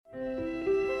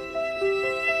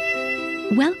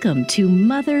Welcome to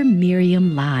Mother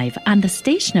Miriam Live on the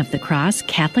Station of the Cross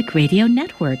Catholic Radio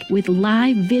Network with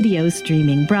live video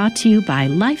streaming brought to you by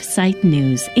LifeSite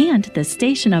News and the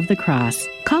Station of the Cross.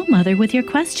 Call Mother with your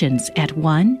questions at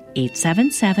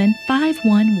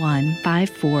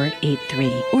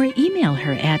 1-877-511-5483 or email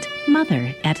her at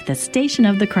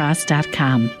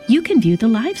mother@thestationofthecross.com. You can view the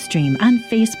live stream on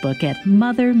Facebook at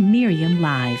Mother Miriam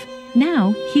Live.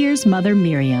 Now, here's Mother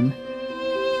Miriam.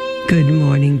 Good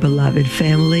morning, beloved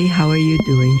family. How are you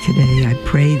doing today? I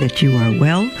pray that you are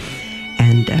well,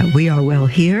 and we are well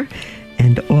here,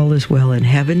 and all is well in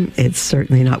heaven. It's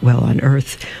certainly not well on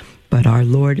earth, but our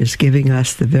Lord is giving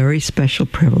us the very special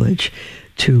privilege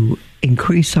to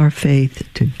increase our faith,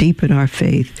 to deepen our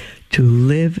faith, to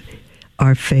live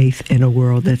our faith in a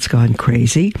world that's gone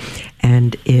crazy,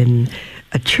 and in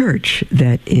a church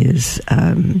that is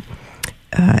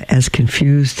as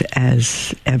confused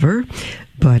as ever.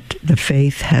 But the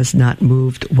faith has not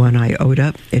moved one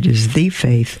iota. It is the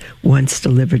faith once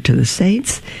delivered to the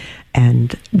saints,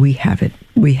 and we have it.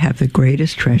 We have the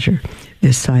greatest treasure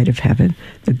this side of heaven,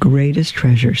 the greatest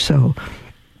treasure. So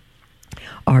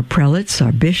our prelates,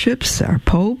 our bishops, our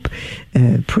pope,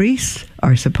 priests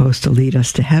are supposed to lead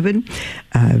us to heaven.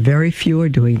 Very few are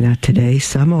doing that today.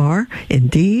 Some are,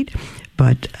 indeed,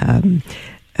 but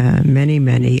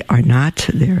many are not.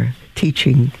 They're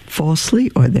teaching falsely,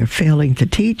 or they're failing to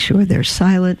teach, or they're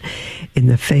silent in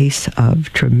the face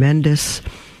of tremendous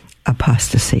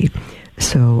apostasy.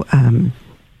 So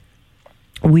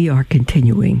we are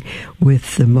continuing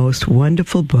with the most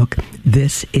wonderful book,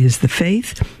 This is the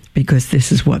Faith, because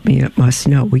this is what we must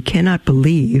know. We cannot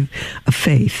believe a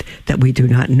faith that we do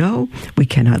not know. We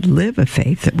cannot live a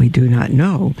faith that we do not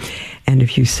know. And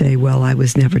if you say, well, I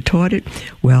was never taught it,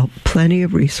 well, plenty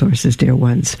of resources, dear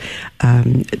ones,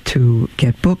 to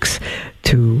get books,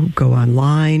 to go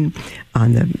online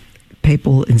on the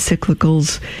papal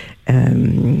encyclicals,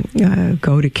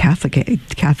 go to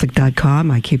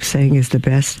Catholic.com, I keep saying is the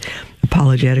best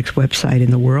apologetics website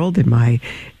in the world, in my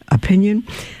opinion.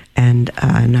 And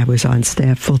I was on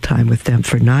staff full-time with them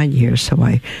for 9 years, so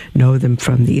I know them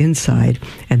from the inside,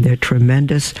 and they're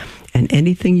tremendous. And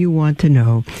anything you want to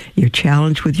know, you're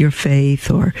challenged with your faith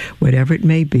or whatever it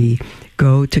may be,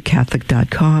 go to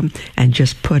Catholic.com and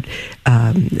just put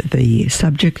the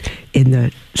subject in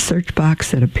the search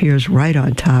box that appears right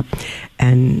on top,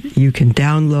 and you can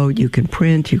download, you can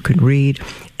print, you can read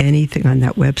anything on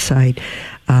that website.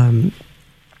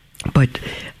 But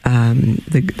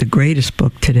the greatest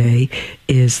book today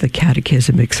is The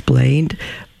Catechism Explained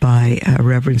by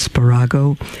Reverend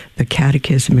Sparago. The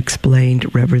Catechism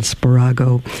Explained, Reverend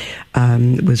Sparago,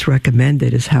 was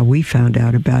recommended, is how we found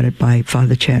out about it, by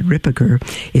Father Chad Ripperger.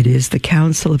 It is the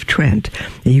Council of Trent.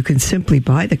 And you can simply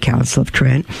buy the Council of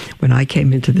Trent. When I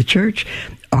came into the church,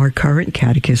 our current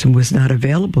catechism was not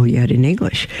available yet in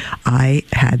English. I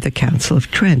had the Council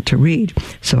of Trent to read,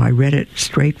 so I read it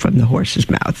straight from the horse's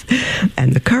mouth.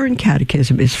 And the current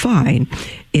catechism is fine.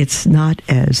 It's not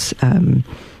as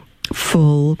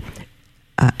full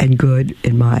and good,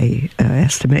 in my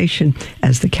estimation,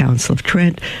 as the Council of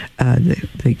Trent.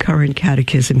 The current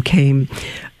catechism came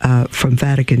from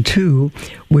Vatican II,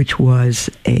 which was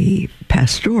a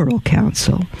pastoral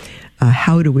council.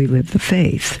 How do we live the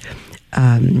faith?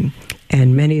 And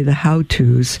many of the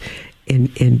how-tos,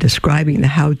 in describing the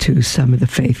how-tos, some of the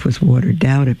faith was watered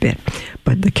down a bit.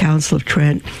 But the Council of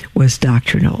Trent was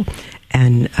doctrinal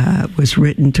and was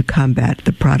written to combat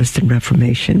the Protestant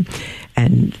Reformation.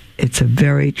 And it's a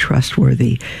very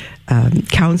trustworthy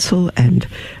council and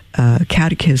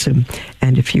catechism.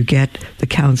 And if you get the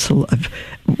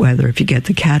if you get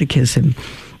the Catechism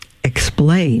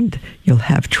Explained, you'll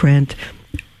have Trent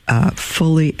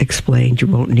fully explained. You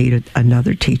won't need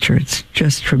another teacher. It's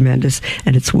just tremendous,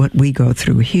 and it's what we go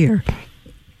through here.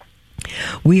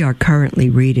 We are currently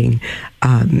reading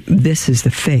This is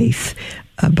the Faith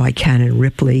by Canon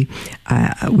Ripley.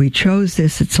 We chose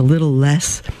this. It's a little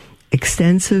less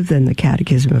extensive than the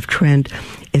Catechism of Trent.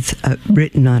 It's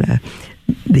written on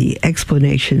the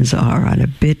explanations are on a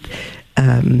bit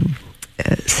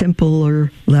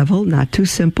simpler level, not too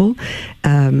simple,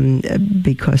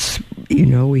 because,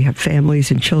 we have families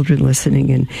and children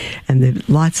listening, and there are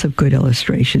lots of good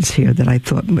illustrations here that I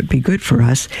thought would be good for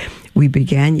us. We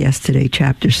began yesterday,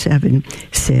 chapter 7,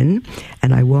 Sin,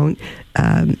 and I won't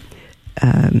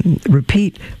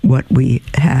repeat what we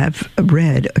have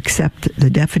read, except the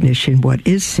definition. What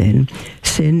is sin?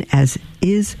 Sin as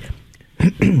is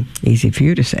easy for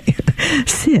you to say.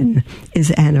 Sin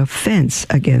is an offense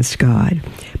against God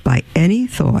by any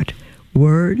thought,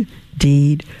 word,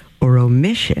 deed, or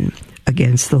omission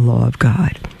against the law of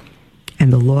God.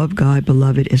 And the law of God,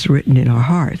 beloved, is written in our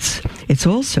hearts. It's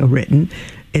also written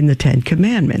in the Ten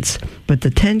Commandments. But in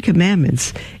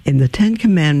the Ten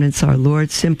Commandments, our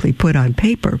Lord simply put on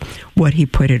paper what he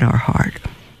put in our heart.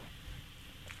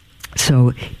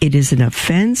 So it is an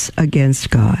offense against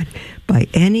God by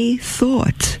any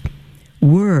thought,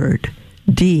 word,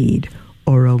 deed,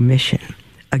 or omission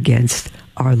against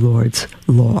our Lord's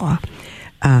law.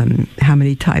 How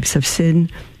many types of sin?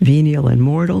 Venial and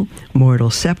mortal.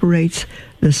 Mortal separates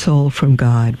the soul from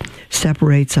God,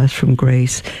 separates us from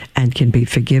grace, and can be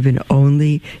forgiven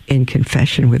only in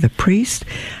confession with a priest.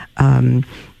 And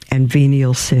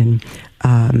venial sin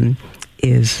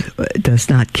does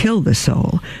not kill the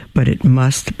soul, but it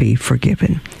must be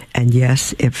forgiven. And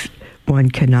yes, if one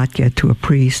cannot get to a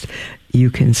priest, you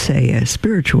can say a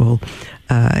spiritual,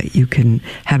 you can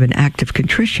have an act of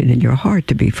contrition in your heart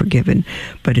to be forgiven,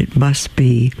 but it must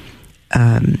be,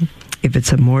 if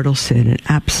it's a mortal sin, an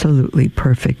absolutely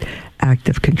perfect act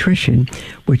of contrition,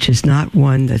 which is not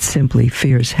one that simply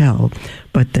fears hell,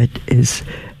 but that is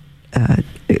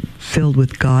filled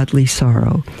with godly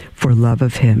sorrow for love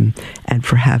of him and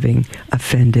for having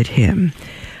offended him.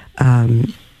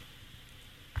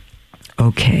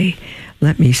 Okay,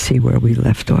 let me see where we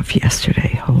left off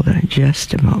yesterday. Hold on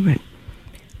just a moment.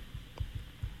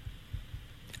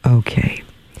 Okay.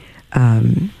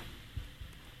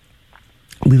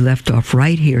 We left off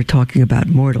right here talking about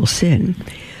mortal sin.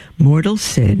 Mortal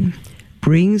sin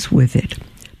brings with it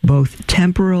both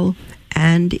temporal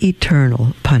and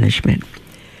eternal punishment.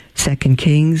 2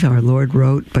 Kings, our Lord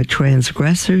wrote, "But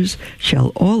transgressors shall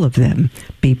all of them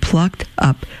be plucked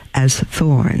up as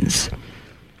thorns."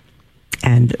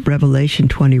 And Revelation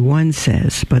 21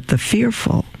 says, "But the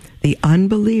fearful, the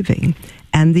unbelieving,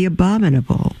 and the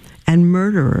abominable, and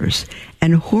murderers,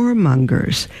 and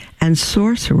whoremongers, and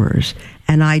sorcerers,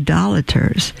 and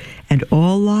idolaters, and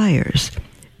all liars,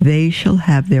 they shall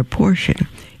have their portion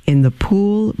in the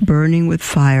pool burning with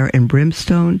fire and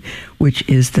brimstone, which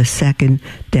is the second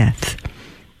death."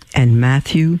 And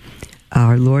Matthew,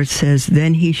 our Lord says,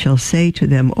 "Then he shall say to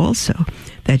them also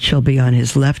that shall be on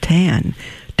his left hand,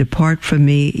 Depart from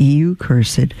me, you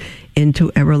cursed,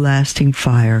 into everlasting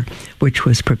fire, which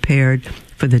was prepared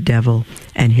for the devil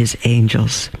and his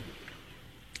angels."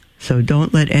 So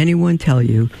don't let anyone tell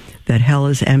you that hell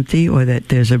is empty or that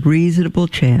there's a reasonable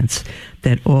chance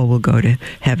that all will go to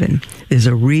heaven. There's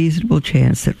a reasonable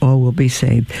chance that all will be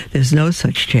saved. There's no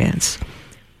such chance.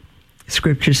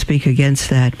 Scriptures speak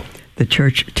against that. The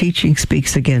church teaching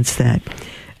speaks against that.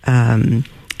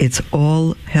 It's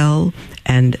all hell,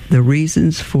 and the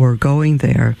reasons for going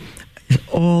there is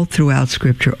all throughout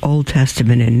Scripture, Old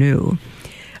Testament and New.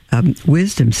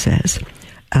 Wisdom says,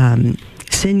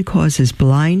 sin causes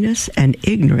blindness and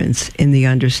ignorance in the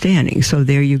understanding. So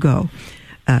there you go.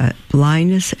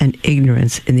 Blindness and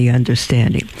ignorance in the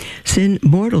understanding. Sin,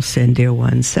 mortal sin, dear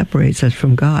ones, separates us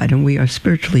from God, and we are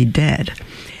spiritually dead.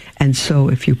 And so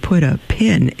if you put a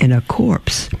pin in a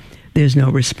corpse, there's no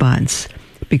response,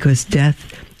 because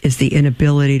death is the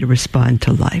inability to respond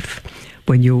to life.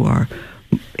 When you are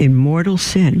in mortal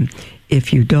sin,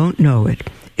 if you don't know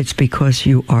it, it's because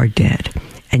you are dead,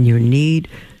 and you need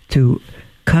to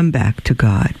come back to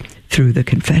God through the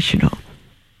confessional.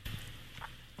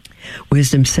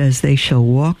 Wisdom says they shall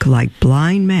walk like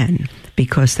blind men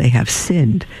because they have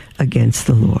sinned against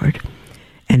the Lord.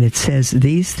 And it says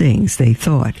these things they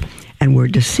thought and were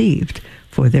deceived,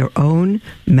 for their own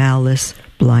malice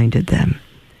blinded them.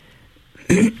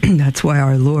 That's why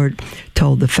our Lord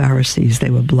told the Pharisees they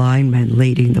were blind men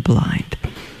leading the blind.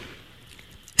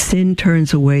 Sin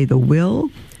turns away the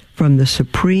will from the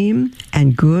supreme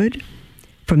good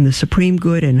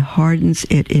and hardens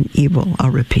it in evil.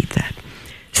 I'll repeat that.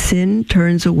 Sin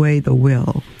turns away the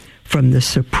will from the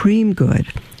supreme good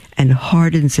and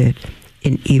hardens it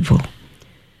in evil.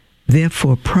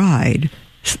 Therefore pride,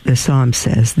 the Psalm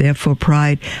says, therefore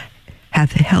pride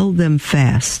hath held them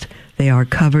fast. They are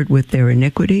covered with their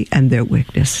iniquity and their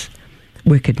wickedness.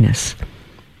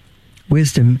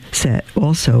 Wisdom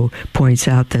also points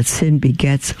out that sin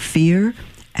begets fear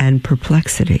and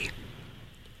perplexity.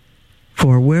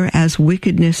 For whereas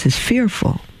wickedness is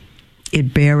fearful,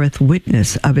 it beareth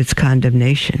witness of its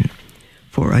condemnation.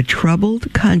 For a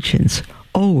troubled conscience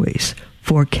always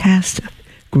forecasteth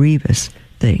grievous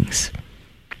things.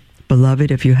 Beloved,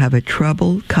 if you have a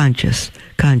troubled conscience,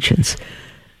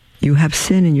 you have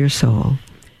sin in your soul.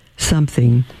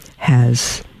 Something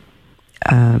has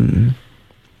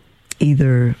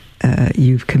either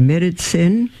you've committed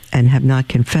sin and have not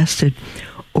confessed it,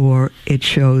 or it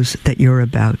shows that you're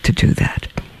about to do that.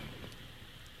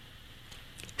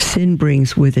 Sin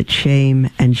brings with it shame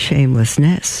and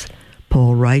shamelessness,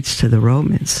 Paul writes to the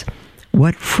Romans,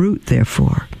 "What fruit,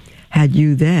 therefore, had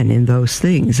you then in those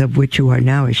things of which you are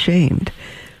now ashamed?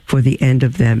 For the end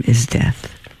of them is death."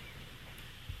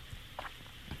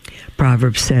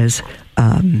 Proverbs says,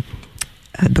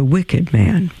 the wicked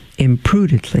man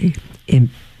impudently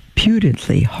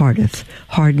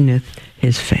hardeneth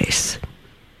his face.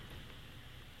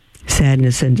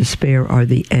 Sadness and despair are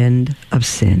the end of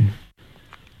sin.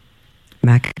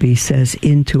 Maccabee says,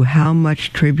 "Into how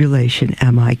much tribulation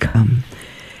am I come,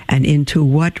 and into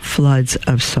what floods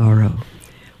of sorrow,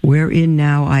 wherein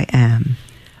now I am,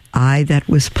 I that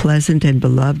was pleasant and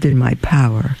beloved in my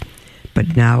power,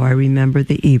 but now I remember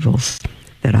the evils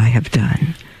that I have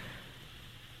done."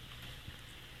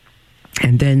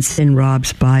 And then sin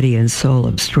robs body and soul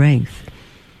of strength.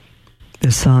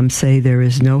 The Psalms say, "There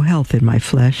is no health in my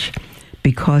flesh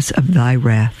because of thy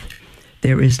wrath.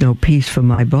 There is no peace for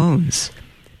my bones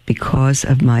because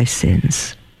of my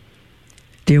sins."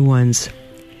 Dear ones,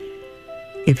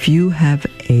 if you have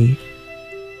a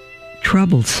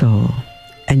troubled soul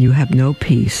and you have no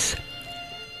peace,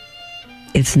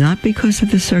 it's not because of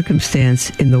the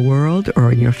circumstance in the world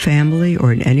or in your family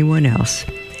or in anyone else.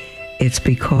 It's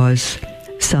because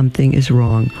something is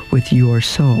wrong with your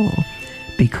soul.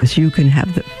 Because you can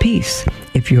have the peace.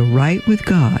 If you're right with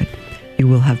God, you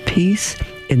will have peace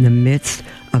in the midst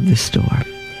of the storm.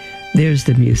 There's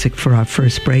the music for our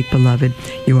first break, beloved.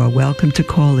 You are welcome to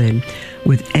call in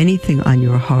with anything on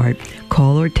your heart.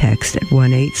 Call or text at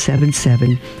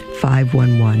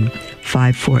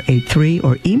 1-877-511-5483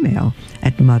 or email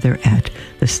at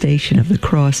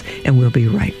mother@thestationofthecross, and we'll be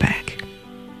right back.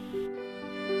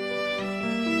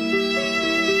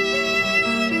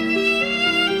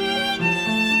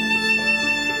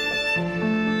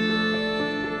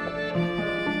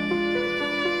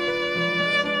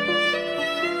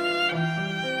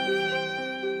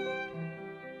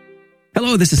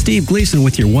 Hello, this is Steve Gleason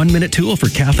with your 1-minute tool for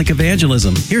Catholic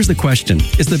evangelism. Here's the question.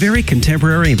 Is the very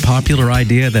contemporary and popular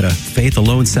idea that a faith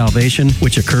alone salvation,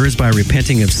 which occurs by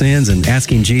repenting of sins and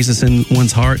asking Jesus in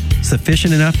one's heart,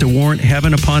 sufficient enough to warrant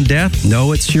heaven upon death?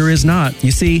 No, it sure is not.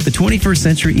 You see, the 21st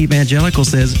century evangelical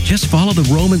says, just follow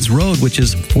the Romans road, which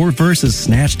is 4 verses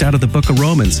snatched out of the book of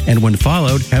Romans. And when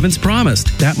followed, heaven's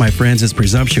promised. That, my friends, is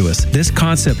presumptuous. This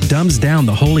concept dumbs down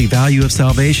the holy value of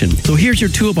salvation. So here's your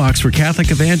toolbox for Catholic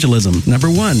evangelism. Number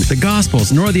 1, the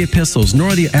Gospels, nor the epistles,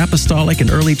 nor the apostolic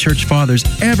and early church fathers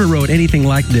ever wrote anything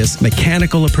like this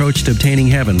mechanical approach to obtaining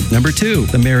heaven. Number 2,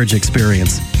 the marriage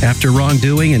experience. After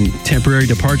wrongdoing and temporary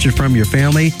departure from your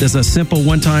family, does a simple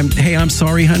one-time, "Hey, I'm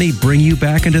sorry, honey," bring you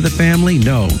back into the family?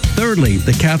 No. Thirdly,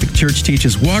 the Catholic Church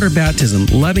teaches water baptism,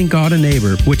 loving God and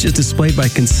neighbor, which is displayed by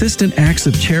consistent acts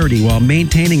of charity while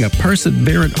maintaining a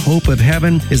perseverant hope of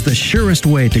heaven, is the surest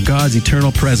way to God's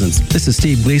eternal presence. This is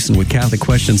Steve Gleason with Catholic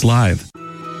Questions Live.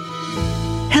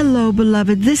 Hello,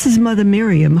 beloved. This is Mother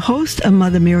Miriam, host of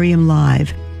Mother Miriam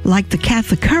Live. Like the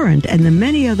Catholic Current and the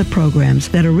many other programs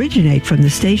that originate from the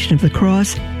Station of the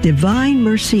Cross, Divine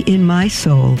Mercy in My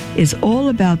Soul is all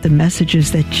about the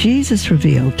messages that Jesus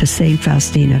revealed to St.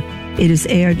 Faustina. It is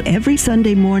aired every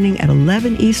Sunday morning at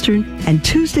 11 Eastern and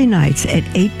Tuesday nights at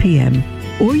 8 p.m.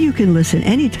 Or you can listen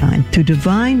anytime to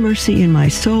Divine Mercy in My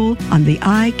Soul on the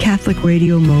iCatholic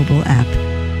Radio mobile app.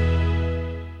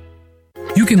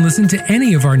 You can listen to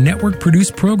any of our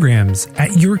network-produced programs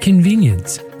at your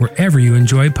convenience, wherever you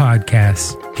enjoy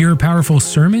podcasts. Hear a powerful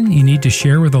sermon you need to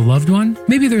share with a loved one?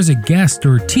 Maybe there's a guest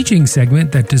or teaching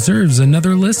segment that deserves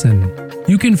another listen.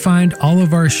 You can find all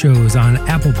of our shows on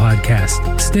Apple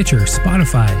Podcasts, Stitcher,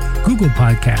 Spotify, Google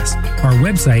Podcasts, our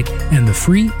website, and the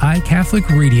free iCatholic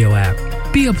Radio app.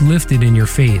 Be uplifted in your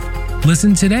faith.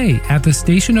 Listen today at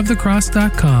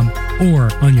thestationofthecross.com or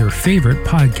on your favorite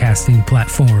podcasting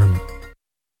platform.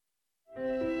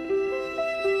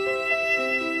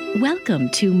 Welcome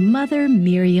to Mother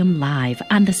Miriam Live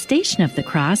on the Station of the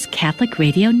Cross Catholic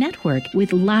Radio Network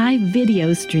with live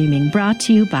video streaming brought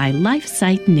to you by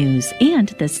LifeSite News and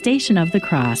the Station of the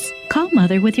Cross. Call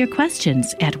Mother with your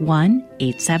questions at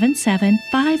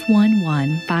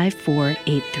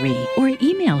 1-877-511-5483 or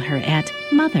email her at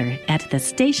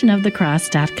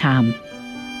mother@thestationofthecross.com.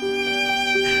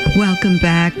 Welcome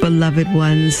back, beloved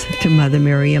ones, to Mother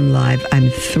Miriam Live. I'm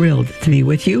thrilled to be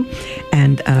with you.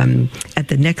 And at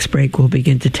the next break, we'll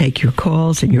begin to take your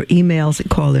calls and your emails and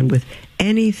call in with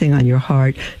anything on your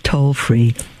heart, toll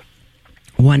free.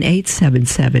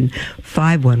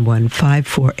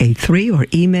 1-877-511-5483 or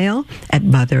email at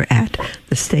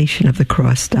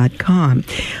mother@thestationofthecross.com.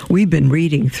 We've been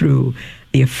reading through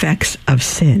the effects of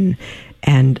sin.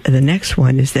 And the next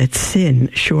one is that sin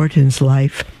shortens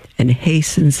life and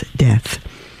hastens death.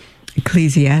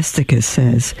 Ecclesiasticus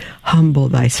says, humble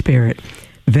thy spirit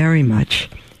very much,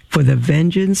 for the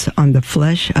vengeance on the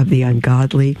flesh of the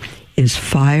ungodly is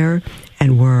fire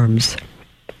and worms.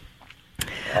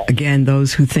 Again,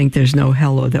 those who think there's no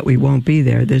hell or that we won't be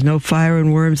there, there's no fire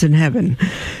and worms in heaven.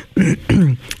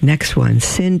 Next one,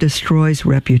 sin destroys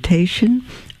reputation,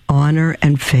 honor,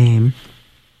 and fame.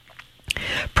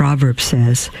 Proverbs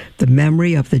says, the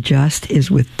memory of the just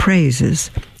is with praises,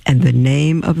 and the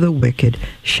name of the wicked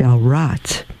shall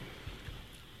rot.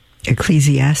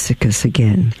 Ecclesiasticus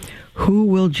again, who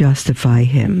will justify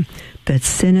him that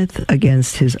sinneth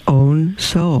against his own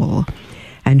soul?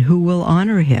 And who will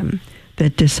honor him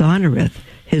that dishonoreth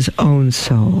his own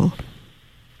soul?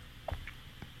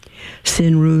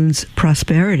 Sin ruins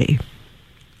prosperity.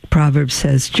 Proverbs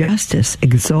says, justice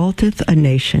exalteth a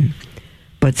nation,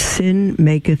 but sin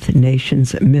maketh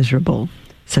nations miserable,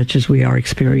 such as we are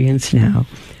experiencing now.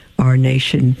 Our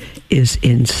nation is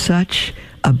in such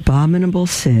abominable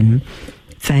sin,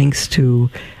 thanks to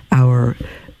our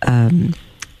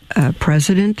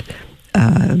president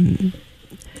and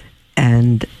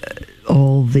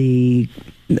all the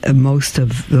most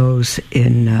of those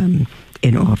in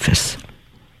office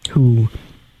who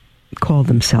call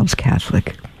themselves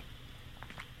Catholic.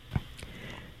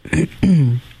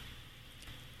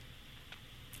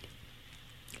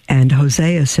 And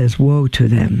Hosea says, woe to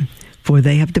them, for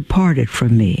they have departed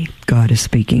from me. God is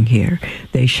speaking here.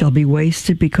 They shall be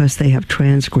wasted because they have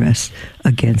transgressed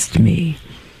against me.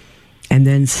 And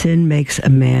then sin makes a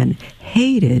man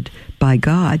hated by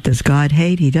God. Does God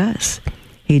hate? He does.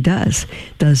 He does.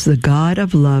 Does the God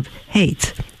of love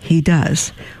hate? He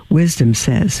does. Wisdom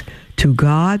says, to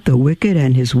God the wicked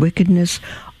and his wickedness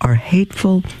are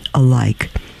hateful alike.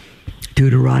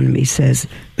 Deuteronomy says,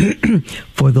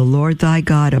 for the Lord thy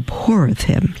God abhorreth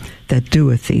him that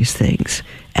doeth these things,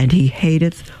 and he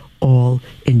hateth all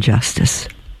injustice.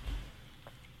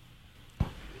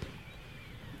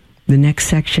 The next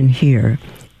section here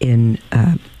in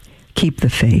Keep the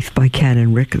Faith by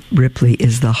Canon Ripley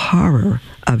is the horror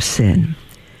of sin.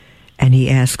 And he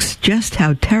asks just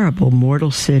how terrible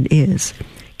mortal sin is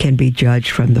can be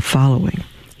judged from the following.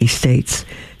 He states,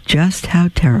 just how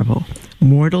terrible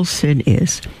mortal sin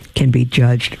is can be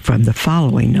judged from the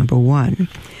following. Number one,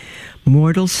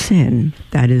 mortal sin,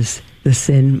 that is the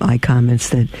sin, my comments,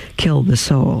 that kill the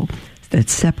soul, that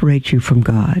separate you from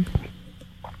God.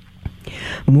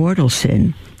 Mortal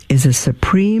sin is a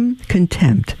supreme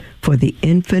contempt for the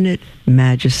infinite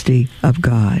majesty of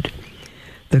God.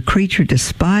 The creature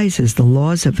despises the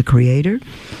laws of the Creator.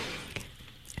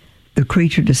 The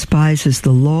creature despises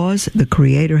the laws the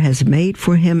Creator has made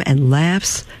for him and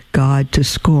laughs God to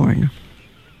scorn.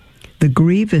 The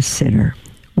grievous sinner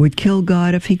would kill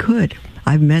God if he could.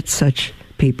 I've met such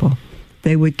people.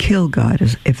 They would kill God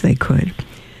if they could.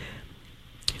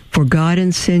 For God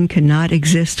and sin cannot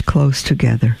exist close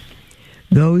together.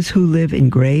 Those who live in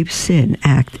grave sin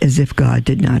act as if God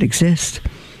did not exist.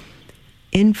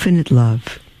 Infinite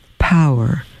love,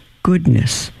 power,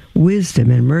 goodness,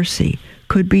 wisdom, and mercy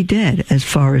could be dead as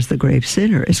far as the grave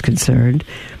sinner is concerned.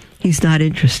 He's not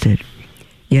interested.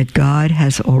 Yet God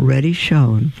has already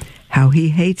shown how he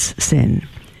hates sin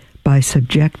by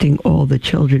subjecting all the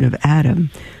children of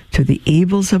Adam to the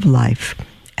evils of life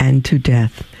and to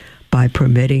death by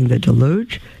permitting the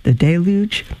deluge, that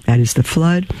is the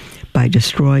flood, by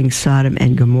destroying Sodom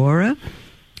and Gomorrah.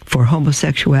 For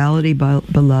homosexuality,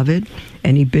 beloved,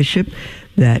 any bishop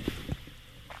that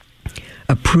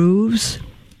approves,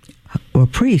 or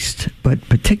priest, but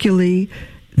particularly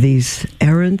these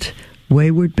errant,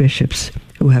 wayward bishops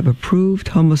who have approved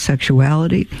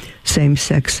homosexuality,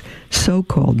 same-sex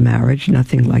so-called marriage,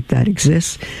 nothing like that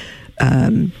exists,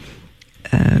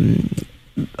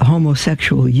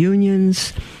 homosexual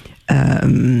unions,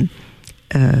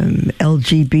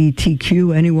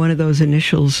 LGBTQ, any one of those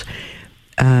initials,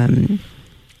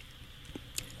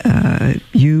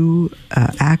 you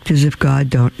act as if God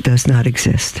does not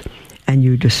exist, and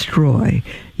you destroy.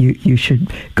 You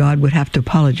should. God would have to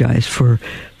apologize for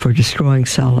destroying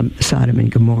Sodom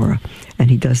and Gomorrah, and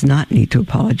he does not need to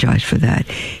apologize for that.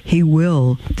 He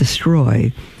will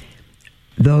destroy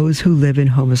those who live in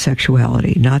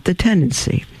homosexuality, not the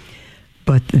tendency,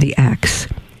 but the acts.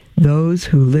 Those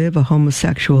who live a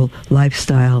homosexual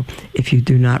lifestyle, if you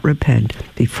do not repent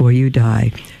before you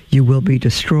die, you will be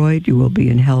destroyed, you will be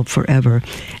in hell forever.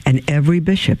 And every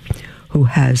bishop who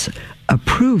has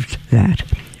approved that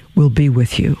will be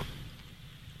with you.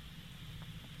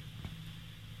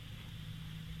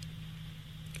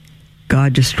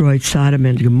 God destroyed Sodom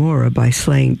and Gomorrah by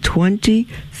slaying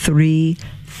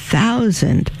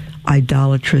 23,000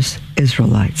 idolatrous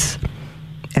Israelites.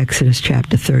 Exodus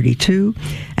chapter 32,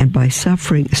 and by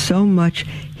suffering so much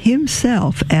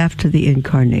himself after the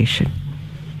incarnation.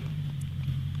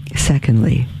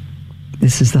 Secondly,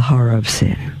 this is the horror of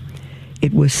sin.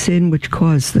 It was sin which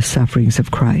caused the sufferings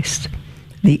of Christ,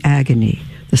 the agony,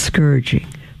 the scourging,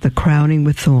 the crowning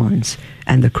with thorns,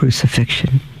 and the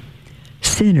crucifixion.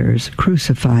 Sinners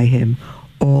crucify him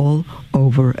all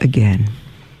over again,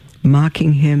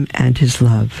 mocking him and his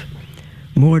love.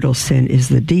 Mortal sin is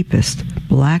the deepest,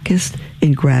 blackest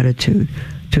ingratitude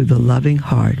to the loving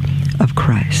heart of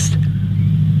Christ.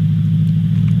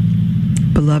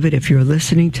 Beloved, if you're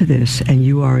listening to this and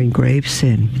you are in grave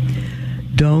sin,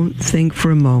 don't think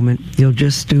for a moment you'll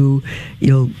just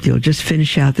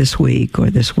finish out this week or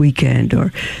this weekend or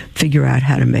figure out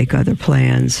how to make other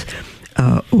plans,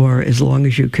 or as long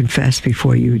as you confess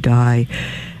before you die,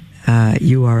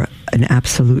 you are an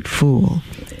absolute fool.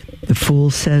 The fool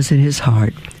says in his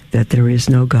heart that there is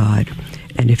no God,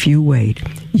 and if you wait,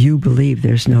 you believe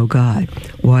there's no God.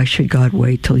 Why should God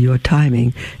wait till your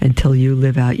timing, until you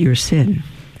live out your sin?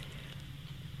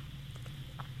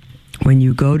 When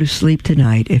you go to sleep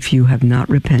tonight, if you have not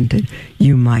repented,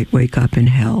 you might wake up in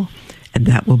hell, and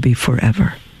that will be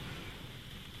forever.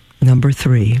 Number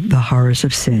 3, the horrors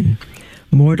of sin.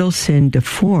 Mortal sin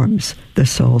deforms the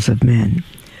souls of men,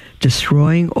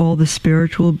 destroying all the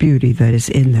spiritual beauty that is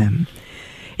in them.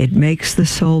 It makes the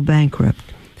soul bankrupt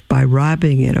by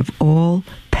robbing it of all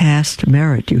past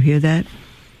merit. You hear that?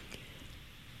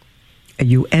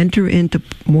 You enter into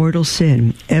mortal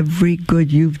sin, every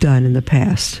good you've done in the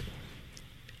past,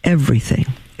 everything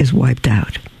is wiped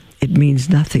out. It means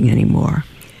nothing anymore.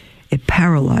 It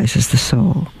paralyzes the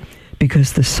soul,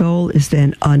 because the soul is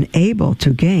then unable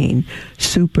to gain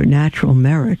supernatural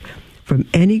merit from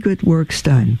any good works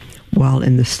done while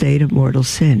in the state of mortal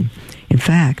sin. In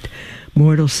fact,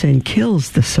 mortal sin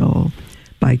kills the soul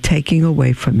by taking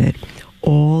away from it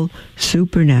all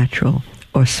supernatural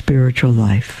or spiritual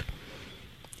life.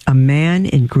 A man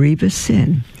in grievous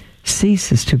sin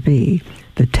ceases to be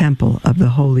the temple of the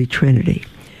Holy Trinity,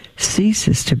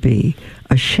 ceases to be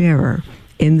a sharer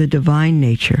in the divine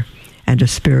nature and a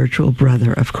spiritual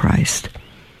brother of Christ.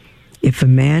 If a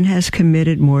man has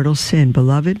committed mortal sin,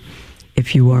 beloved,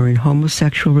 if you are in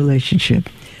homosexual relationship,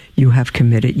 you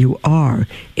are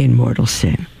in mortal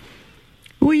sin.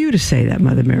 Who are you to say that,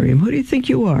 Mother Miriam? Who do you think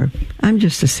you are? I'm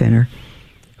just a sinner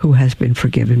who has been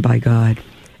forgiven by God.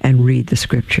 And read the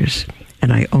scriptures.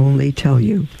 And I only tell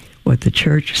you what the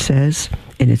church says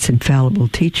in its infallible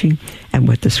teaching and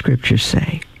what the scriptures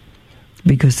say,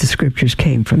 because the scriptures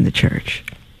came from the church.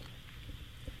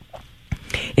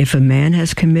 If a man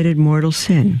has committed mortal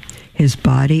sin, his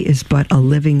body is but a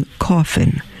living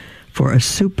coffin for a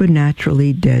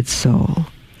supernaturally dead soul.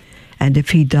 And if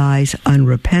he dies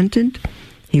unrepentant,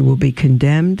 he will be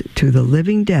condemned to the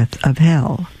living death of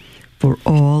hell for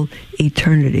all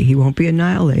eternity. He won't be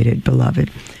annihilated, beloved.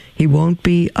 He won't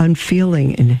be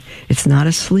unfeeling, and it's not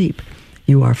asleep.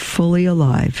 You are fully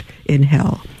alive in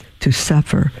hell to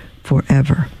suffer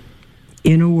forever.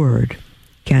 In a word,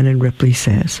 Canon Ripley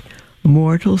says,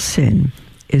 mortal sin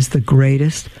is the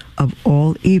greatest of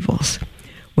all evils.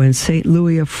 When St.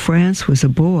 Louis of France was a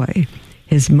boy,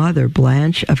 his mother,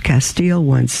 Blanche of Castile,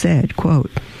 once said,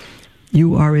 quote,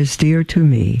 "You are as dear to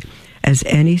me as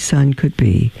any son could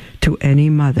be to any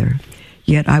mother,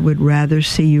 yet I would rather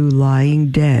see you lying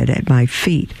dead at my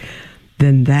feet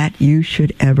than that you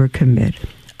should ever commit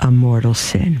a mortal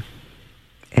sin."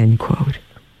 End quote.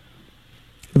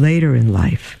 Later in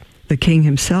life, the king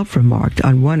himself remarked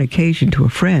on one occasion to a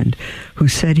friend who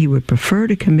said he would prefer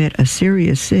to commit a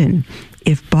serious sin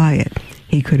if by it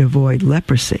he could avoid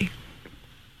leprosy.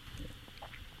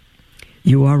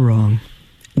 You are wrong.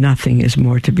 Nothing is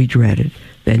more to be dreaded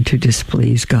than to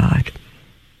displease God.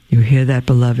 You hear that,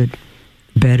 beloved?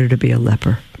 Better to be a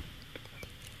leper.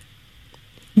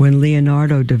 When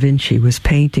Leonardo da Vinci was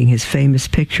painting his famous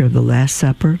picture of the Last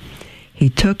Supper, he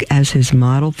took as his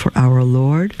model for our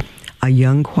Lord a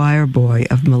young choir boy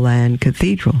of Milan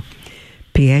Cathedral,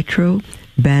 Pietro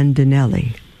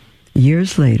Bandinelli.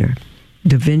 Years later,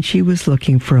 da Vinci was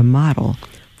looking for a model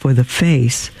for the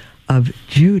face of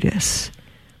Judas.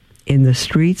 In the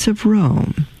streets of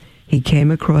Rome, he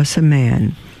came across a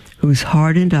man whose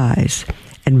hardened eyes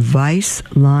and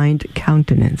vice-lined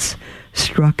countenance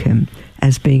struck him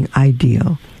as being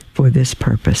ideal for this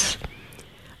purpose.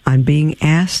 On being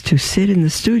asked to sit in the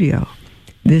studio,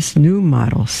 this new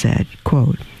model said,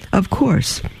 quote, "Of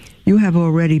course, you have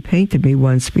already painted me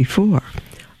once before.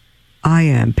 I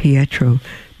am Pietro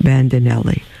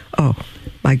Bandinelli." Oh,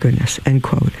 my goodness, end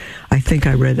quote. I think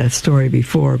I read that story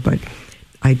before, but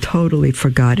I totally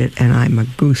forgot it, and I'm a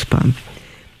goosebump.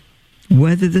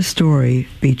 Whether the story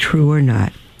be true or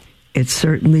not, it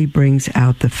certainly brings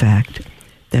out the fact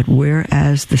that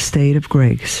whereas the state of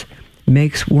grace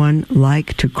makes one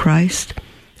like to Christ,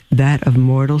 that of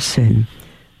mortal sin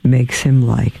makes him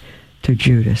like to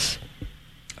Judas.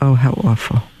 Oh, how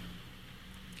awful.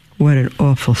 What an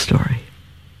awful story.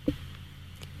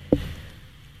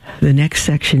 The next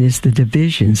section is the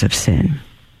divisions of sin.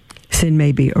 Sin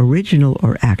may be original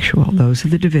or actual. Those are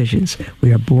the divisions.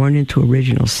 We are born into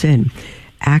original sin.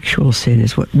 Actual sin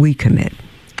is what we commit.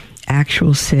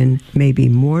 Actual sin may be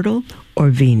mortal or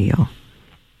venial.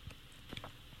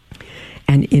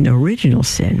 And in original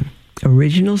sin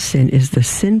is the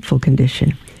sinful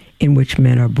condition in which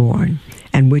men are born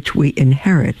and which we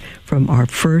inherit from our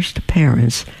first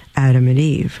parents, Adam and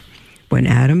Eve. When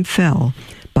Adam fell,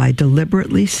 by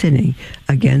deliberately sinning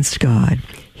against God,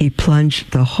 he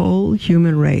plunged the whole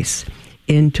human race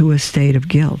into a state of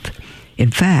guilt.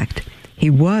 In fact, he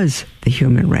was the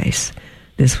human race.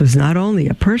 This was not only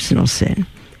a personal sin,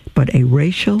 but a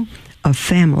racial, a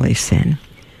family sin.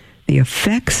 The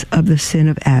effects of the sin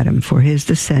of Adam for his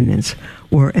descendants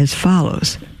were as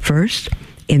follows. First,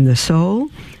 in the soul,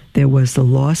 there was the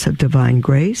loss of divine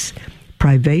grace,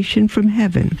 privation from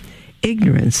heaven,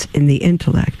 ignorance in the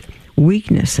intellect,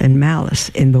 weakness and malice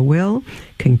in the will,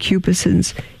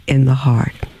 concupiscence in the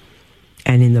heart.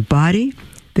 And in the body,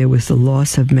 there was the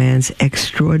loss of man's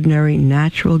extraordinary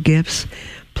natural gifts,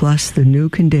 plus the new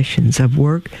conditions of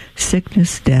work,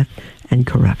 sickness, death, and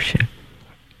corruption.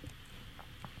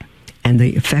 And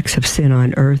the effects of sin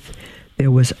on earth,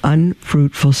 there was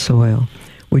unfruitful soil,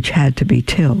 which had to be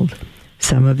tilled.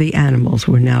 Some of the animals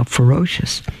were now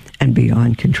ferocious and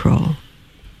beyond control.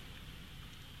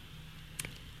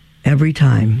 Every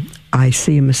time I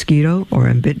see a mosquito or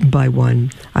am bitten by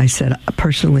one, I said,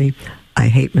 personally, I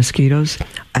hate mosquitoes,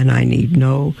 and I need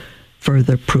no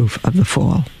further proof of the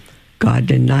fall. God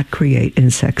did not create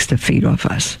insects to feed off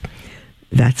us.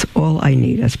 That's all I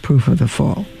need as proof of the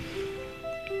fall.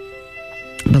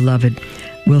 Beloved,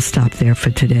 we'll stop there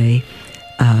for today.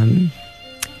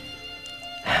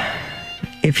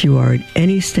 If you are in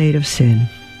any state of sin,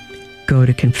 go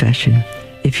to confession.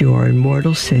 If you are in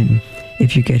mortal sin,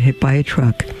 if you get hit by a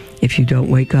truck, if you don't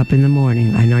wake up in the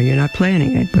morning, I know you're not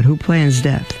planning it, but who plans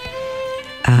death?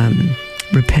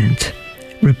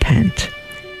 Repent,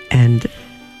 and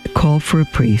call for a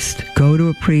priest. Go to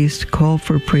a priest, call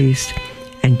for a priest,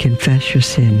 and confess your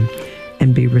sin,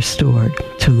 and be restored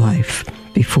to life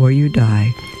before you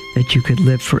die, that you could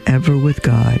live forever with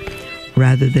God,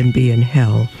 rather than be in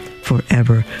hell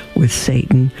forever with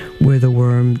Satan, where the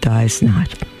worm dies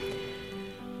not.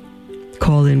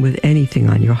 Call in with anything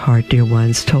on your heart, dear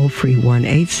ones. Toll free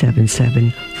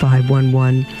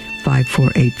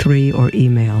 1-877-511-5483 or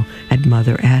email at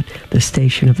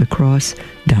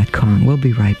mother@thestationofthecross.com. We'll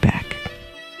be right back.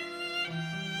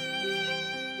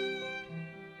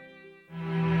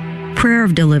 Prayer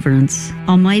of Deliverance.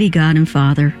 Almighty God and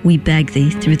Father, we beg Thee,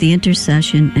 through the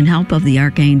intercession and help of the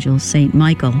archangels, Saint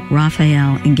Michael,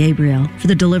 Raphael, and Gabriel, for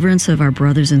the deliverance of our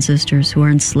brothers and sisters who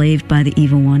are enslaved by the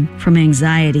evil one, from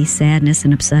anxiety, sadness,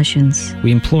 and obsessions.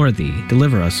 We implore Thee,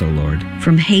 deliver us, O Lord.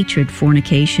 From hatred,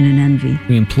 fornication, and envy.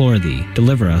 We implore Thee,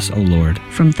 deliver us, O Lord.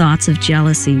 From thoughts of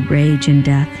jealousy, rage, and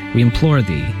death. We implore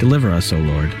Thee, deliver us, O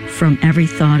Lord. From every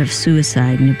thought of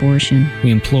suicide and abortion. We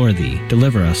implore Thee,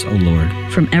 deliver us, O Lord.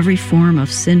 From every form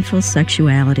of sinful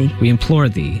sexuality. We implore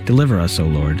Thee, deliver us, O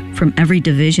Lord. From every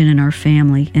division in our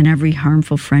family and every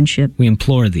harmful friendship. We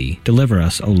implore Thee, deliver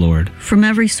us, O Lord. From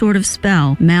every sort of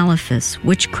spell, malefice,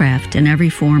 witchcraft, and every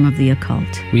form of the occult.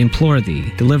 We implore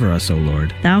Thee, deliver us, O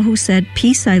Lord. Thou who said,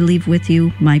 Peace I leave with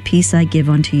you, my peace I give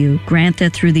unto you, grant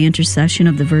that through the intercession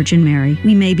of the Virgin Mary,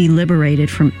 we may be liberated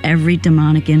from every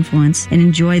demonic influence and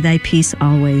enjoy Thy peace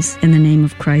always. In the name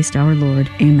of Christ our Lord.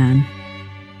 Amen.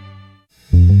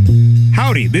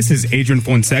 Howdy, this is Adrian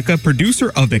Fonseca,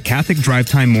 producer of the Catholic Drive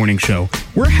Time Morning Show.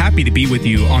 We're happy to be with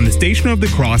you on the Station of the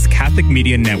Cross Catholic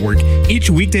Media Network each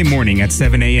weekday morning at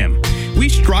 7 a.m. We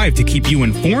strive to keep you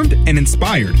informed and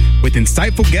inspired with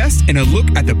insightful guests and a look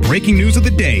at the breaking news of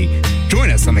the day. Join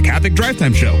us on the Catholic Drive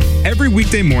Time Show every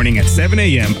weekday morning at 7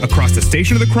 a.m. across the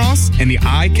Station of the Cross and the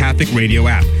iCatholic Radio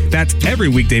app. That's every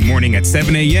weekday morning at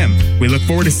 7 a.m. We look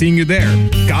forward to seeing you there.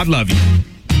 God love you.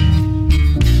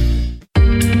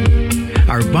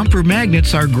 Our bumper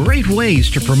magnets are great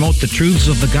ways to promote the truths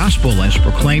of the gospel as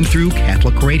proclaimed through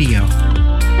Catholic radio.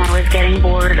 I was getting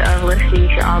bored of listening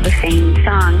to all the same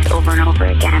songs over and over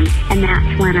again. And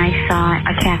that's when I saw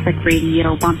a Catholic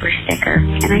radio bumper sticker.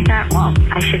 And I thought, well,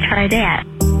 I should try that.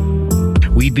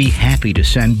 We'd be happy to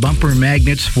send bumper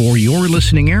magnets for your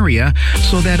listening area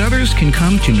so that others can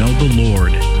come to know the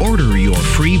Lord. Order your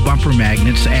free bumper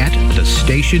magnets at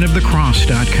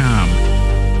thestationofthecross.com.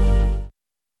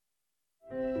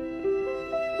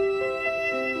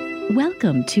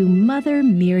 Welcome to Mother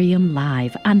Miriam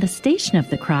Live on the Station of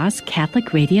the Cross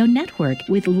Catholic Radio Network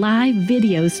with live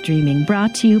video streaming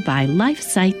brought to you by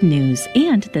LifeSite News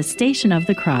and the Station of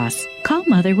the Cross. Call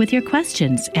Mother with your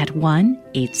questions at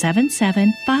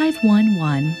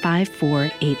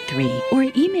 1-877-511-5483 or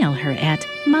email her at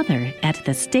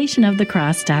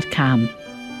mother@thestationofthecross.com.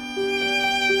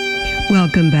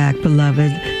 Welcome back,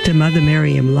 beloved, to Mother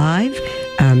Miriam Live.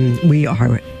 We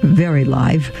are very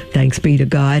live, thanks be to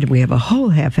God. We have a whole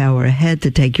half hour ahead to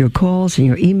take your calls and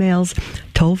your emails.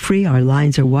 Toll free, our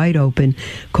lines are wide open.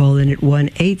 Call in at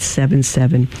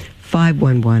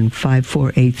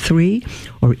 1-877-511-5483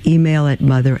 or email at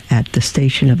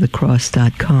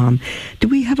mother@thestationofthecross.com. Do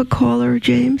we have a caller,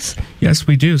 James? Yes,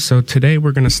 we do. So today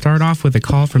we're going to start off with a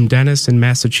call from Dennis in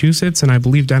Massachusetts, and I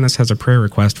believe Dennis has a prayer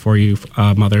request for you,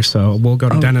 Mother. So we'll go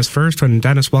to Dennis first. And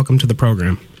Dennis, welcome to the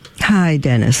program. Hi,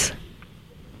 Dennis.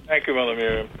 Thank you, Mother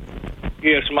Miriam.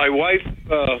 Yes, my wife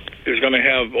is going to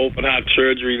have open heart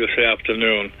surgery this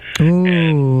afternoon. Ooh.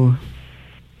 And,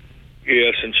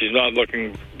 yes, and she's not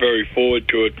looking very forward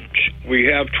to it. We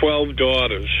have 12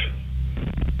 daughters.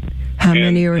 How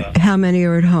many are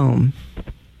at home?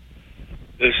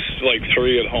 There's like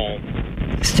 3 at home.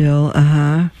 Still,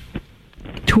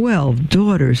 12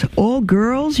 daughters. All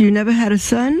girls? You never had a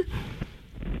son?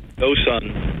 No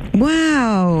son.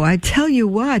 Wow, I tell you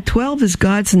what, 12 is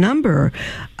God's number.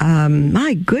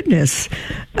 My goodness.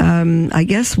 I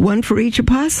guess one for each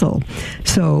apostle.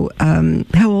 So,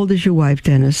 how old is your wife,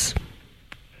 Dennis?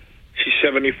 She's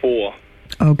 74.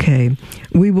 Okay,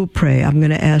 we will pray. I'm going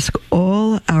to ask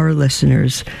all our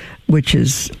listeners, which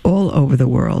is all over the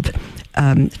world,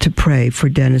 to pray for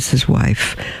Dennis's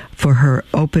wife, for her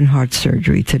open heart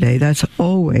surgery today. That's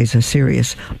always a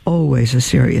serious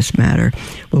matter.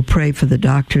 We'll pray for the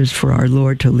doctors, for our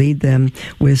Lord to lead them,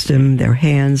 wisdom, their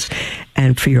hands,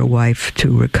 and for your wife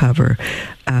to recover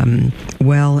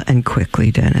well and quickly,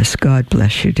 Dennis. God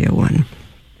bless you, dear one.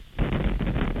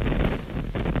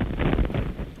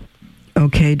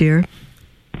 Okay, dear?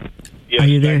 Yes, are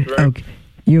you there? Okay.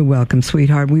 You're welcome,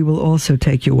 sweetheart. We will also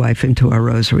take your wife into our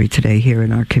rosary today here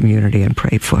in our community and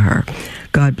pray for her.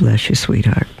 God bless you,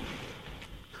 sweetheart.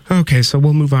 Okay, so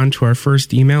we'll move on to our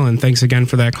first email, and thanks again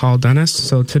for that call, Dennis.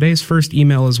 So today's first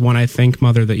email is one I think,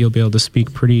 Mother, that you'll be able to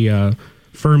speak pretty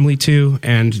firmly to,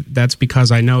 and that's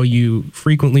because I know you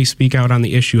frequently speak out on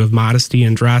the issue of modesty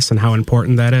and dress and how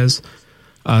important that is.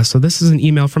 So this is an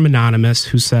email from Anonymous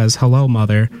who says, "Hello,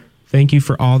 Mother. Thank you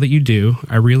for all that you do.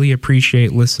 I really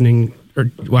appreciate listening.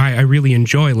 I really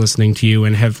enjoy listening to you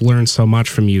and have learned so much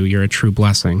from you. You're a true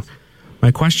blessing.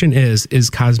 My question is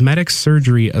cosmetic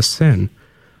surgery a sin?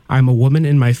 I'm a woman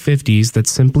in my 50s that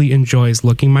simply enjoys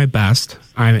looking my best.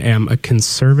 I am a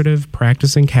conservative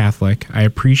practicing Catholic. I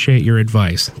appreciate your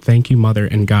advice. Thank you, Mother,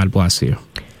 and God bless you."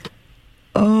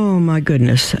 Oh, my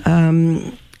goodness.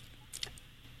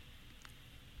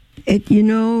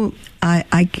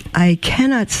 I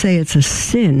cannot say it's a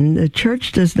sin. The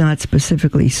Church does not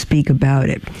specifically speak about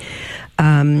it.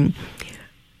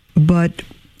 But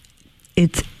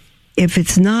if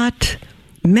it's not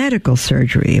medical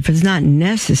surgery, if it's not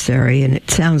necessary, and it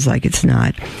sounds like it's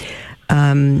not,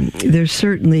 there's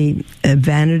certainly a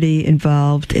vanity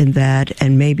involved in that,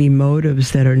 and maybe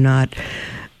motives that are not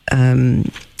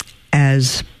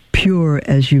as pure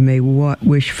as you may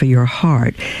wish for your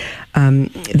heart.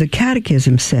 The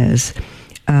Catechism says,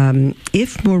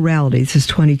 if morality, this is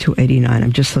 2289,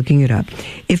 I'm just looking it up,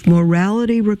 if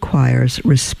morality requires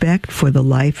respect for the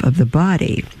life of the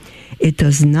body, it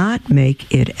does not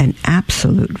make it an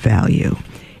absolute value.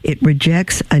 It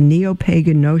rejects a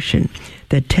neo-pagan notion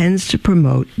that tends to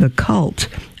promote the cult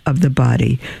of the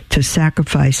body, to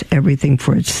sacrifice everything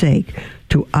for its sake,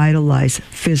 to idolize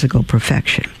physical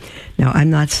perfection. Now, I'm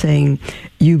not saying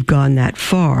you've gone that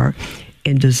far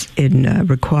in desiring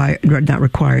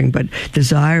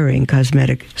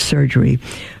cosmetic surgery,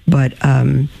 but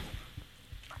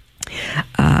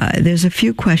there's a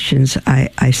few questions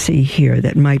I see here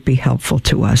that might be helpful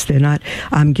to us. They're not.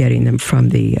 I'm getting them from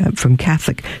from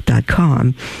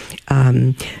Catholic.com.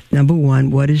 Number one,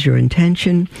 what is your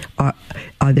intention?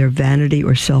 Are there vanity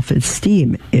or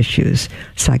self-esteem issues,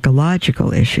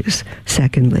 psychological issues?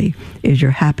 Secondly, is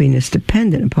your happiness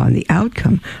dependent upon the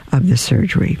outcome of the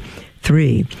surgery?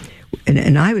 3,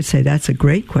 and I would say that's a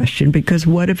great question, because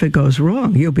what if it goes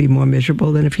wrong? You'll be more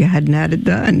miserable than if you hadn't had it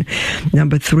done.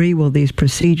 Number 3, will these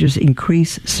procedures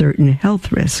increase certain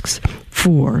health risks?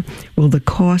 4, will the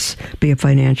costs be a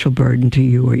financial burden to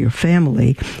you or your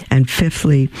family? And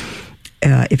fifthly,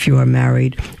 if you are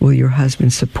married, will your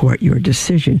husband support your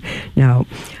decision? Now,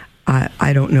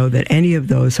 I don't know that any of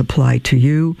those apply to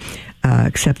you,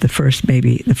 except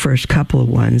maybe the first couple of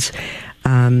ones.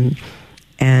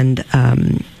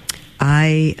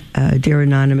 Dear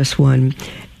Anonymous One,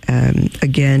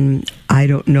 again, I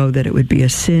don't know that it would be a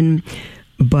sin,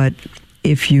 but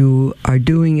if you are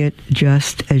doing it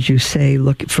just as you say,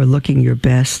 looking your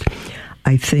best,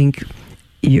 I think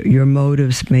your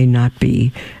motives may not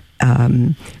be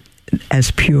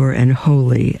as pure and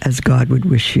holy as God would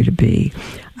wish you to be.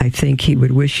 I think He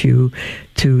would wish you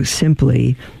to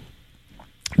simply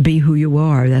be who you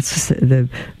are. That's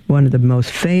one of the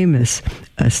most famous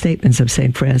statements of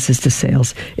St. Francis de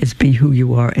Sales is be who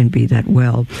you are and be that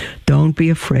well. Don't be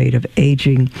afraid of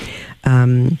aging.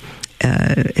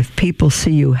 If people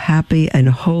see you happy and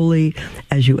holy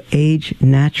as you age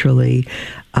naturally,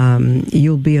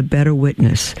 you'll be a better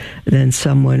witness than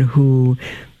someone who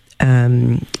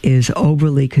is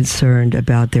overly concerned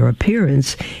about their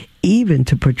appearance, even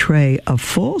to portray a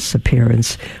false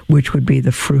appearance, which would be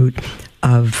the fruit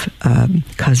of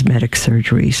cosmetic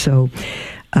surgery. So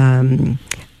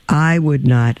I would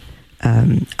not.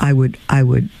 I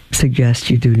would suggest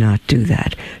you do not do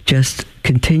that. Just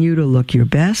continue to look your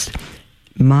best,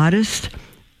 modest,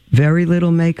 very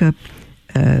little makeup,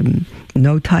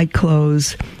 no tight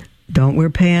clothes. Don't wear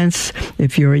pants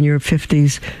if you're in your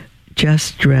 50s.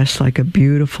 Just dress like a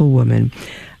beautiful woman.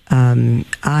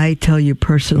 I tell you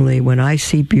personally, when I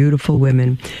see beautiful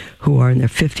women who are in their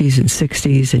 50s and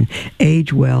 60s and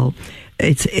age well,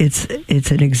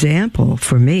 it's an example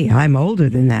for me. I'm older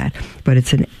than that, but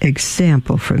it's an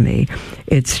example for me.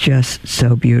 It's just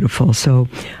so beautiful. So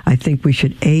I think we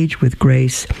should age with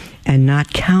grace and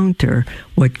not counter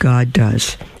what God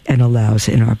does and allows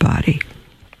in our body.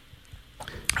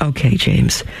 Okay,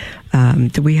 James.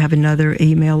 Do we have another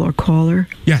email or caller?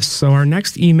 Yes. So our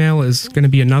next email is going to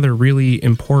be another really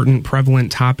important,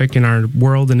 prevalent topic in our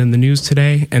world and in the news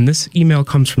today. And this email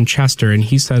comes from Chester, and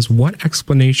he says, what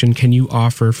explanation can you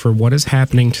offer for what is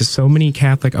happening to so many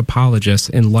Catholic apologists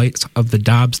in light of the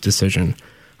Dobbs decision?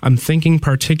 I'm thinking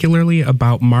particularly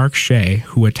about Mark Shea,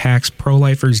 who attacks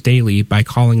pro-lifers daily by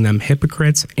calling them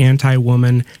hypocrites,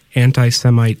 anti-woman,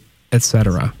 anti-Semite,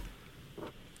 etc.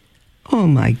 Oh,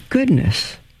 my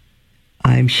goodness.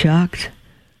 I'm shocked.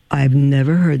 I've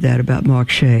never heard that about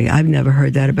Mark Shea. I've never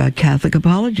heard that about Catholic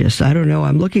apologists. I don't know.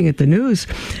 I'm looking at the news,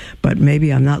 but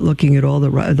maybe I'm not looking at all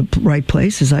the right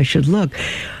places I should look.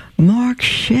 Mark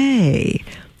Shea,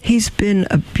 he's been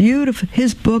a beautiful,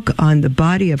 his book on the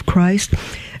body of Christ,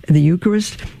 the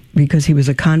Eucharist, because he was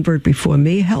a convert before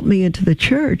me, helped me into the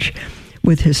church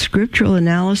with his scriptural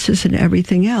analysis and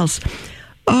everything else.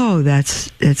 Oh,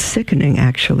 that's sickening,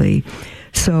 actually.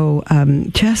 So,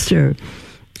 Chester,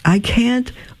 I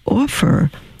can't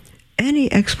offer any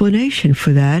explanation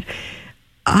for that.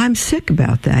 I'm sick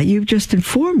about that. You've just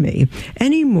informed me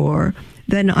any more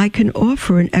than I can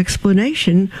offer an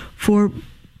explanation for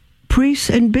priests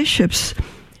and bishops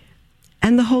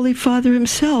and the Holy Father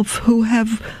himself who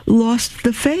have lost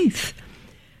the faith.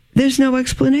 There's no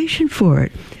explanation for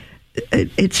it.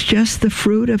 It's just the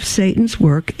fruit of Satan's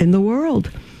work in the world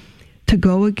to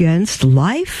go against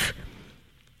life,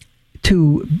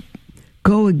 to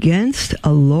go against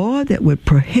a law that would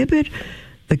prohibit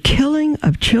the killing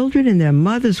of children in their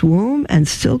mother's womb and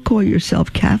still call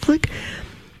yourself Catholic.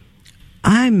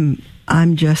 I'm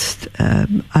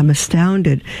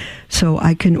astounded. So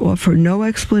I can offer no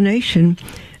explanation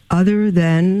other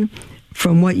than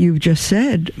from what you've just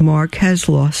said. Mark has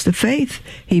lost the faith.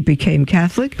 He became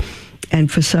Catholic,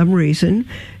 and for some reason,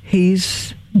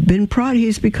 he's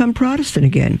become Protestant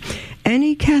again.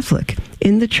 Any Catholic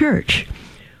in the church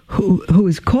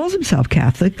who calls himself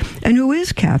Catholic and who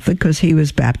is Catholic because he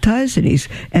was baptized and he's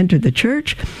entered the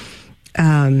church,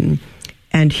 and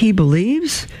he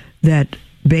believes that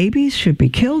babies should be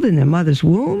killed in their mother's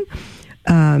womb,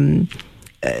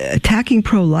 attacking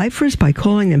pro-lifers by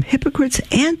calling them hypocrites,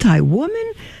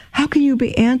 anti-woman. How can you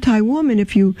be anti-woman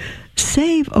if you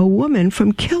save a woman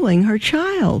from killing her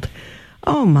child?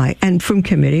 Oh my! And from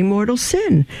committing mortal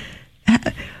sin.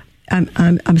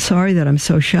 I'm sorry that I'm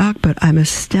so shocked, but I'm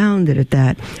astounded at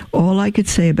that. All I could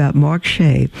say about Mark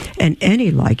Shea and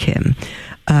any like him,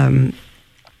 and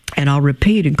I'll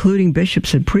repeat, including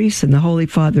bishops and priests and the Holy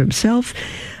Father himself,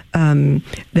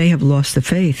 they have lost the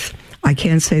faith. I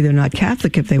can't say they're not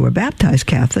Catholic if they were baptized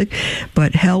Catholic,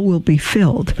 but hell will be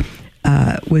filled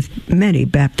with many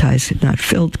baptized, not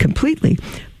filled completely,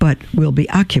 but will be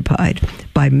occupied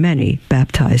by many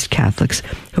baptized Catholics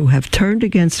who have turned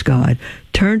against God,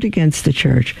 turned against the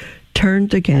church,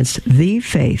 turned against the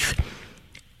faith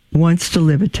once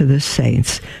delivered to the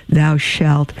saints. Thou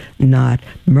shalt not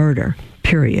murder,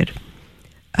 period.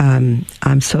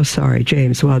 I'm so sorry,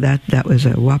 James. Well, that was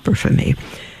a whopper for me.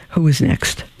 Who is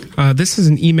next? This is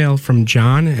an email from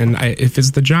John, and if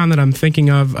it's the John that I'm thinking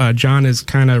of, John is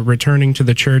kind of returning to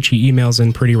the church. He emails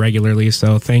in pretty regularly,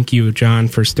 so thank you, John,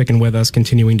 for sticking with us,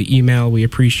 continuing to email. We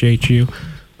appreciate you.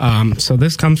 So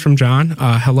this comes from John.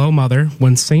 Hello, Mother.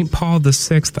 When St. Paul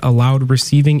VI allowed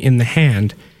receiving in the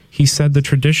hand, he said the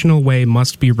traditional way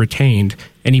must be retained,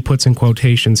 and he puts in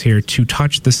quotations here, to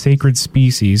touch the sacred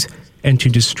species and to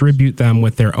distribute them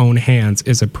with their own hands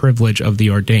is a privilege of the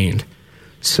ordained.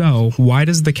 So, why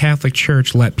does the Catholic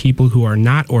Church let people who are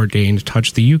not ordained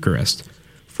touch the Eucharist?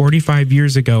 45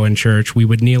 years ago in church, we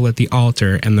would kneel at the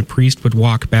altar and the priest would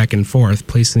walk back and forth,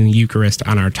 placing the Eucharist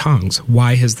on our tongues.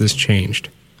 Why has this changed?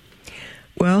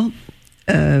 Well,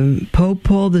 Pope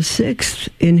Paul VI,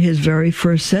 in his very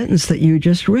first sentence that you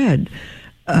just read,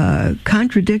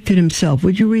 contradicted himself.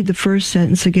 Would you read the first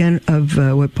sentence again of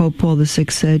what Pope Paul VI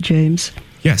said, James?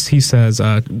 Yes, he says,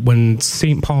 when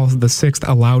St. Paul VI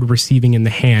allowed receiving in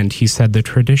the hand, he said the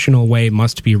traditional way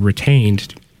must be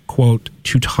retained, quote,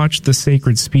 to touch the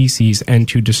sacred species and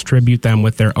to distribute them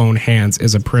with their own hands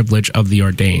is a privilege of the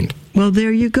ordained. Well,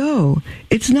 there you go.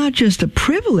 It's not just a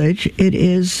privilege, it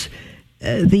is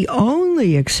the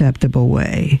only acceptable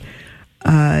way.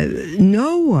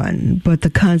 No one but the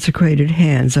consecrated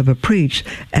hands of a priest,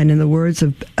 and in the words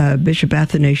of Bishop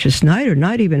Athanasius Schneider,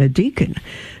 not even a deacon,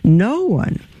 no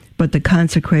one but the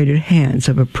consecrated hands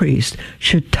of a priest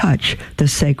should touch the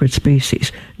sacred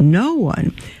species. No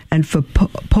one. And for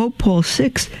Pope Paul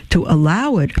VI to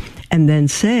allow it and then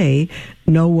say,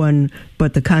 no one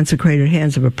but the consecrated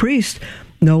hands of a priest,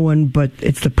 no one but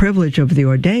it's the privilege of the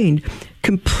ordained,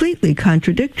 completely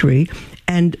contradictory.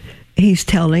 And he's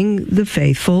telling the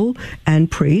faithful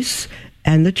and priests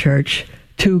and the church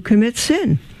to commit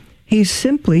sin. He's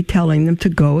simply telling them to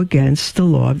go against the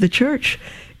law of the church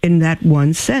in that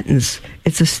one sentence.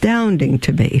 It's astounding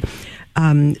to me.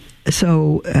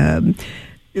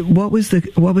 What was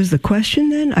the question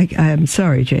then? I'm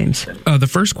sorry, James. The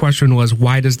first question was,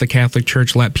 why does the Catholic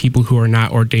Church let people who are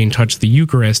not ordained touch the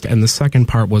Eucharist? And the second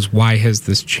part was, why has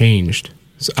this changed?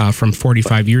 From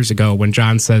 45 years ago, when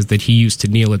John says that he used to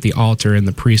kneel at the altar and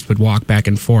the priest would walk back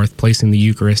and forth, placing the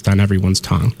Eucharist on everyone's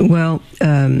tongue. Well,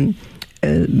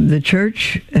 the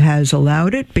church has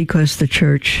allowed it because the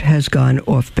church has gone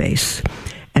off base,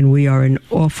 and we are in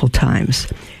awful times.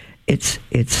 It's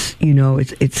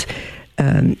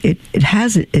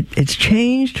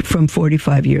changed from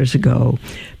 45 years ago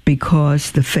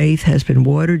because the faith has been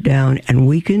watered down and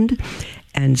weakened.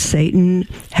 And Satan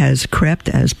has crept,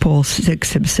 as Paul VI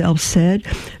himself said.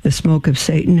 The smoke of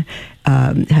Satan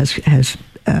has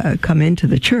come into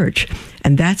the church,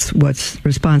 and that's what's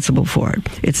responsible for it.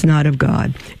 It's not of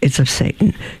God; it's of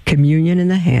Satan. Communion in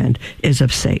the hand is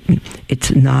of Satan.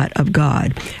 It's not of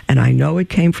God. And I know it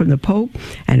came from the Pope,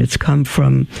 and it's come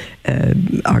from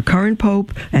our current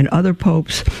Pope and other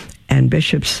popes and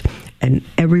bishops and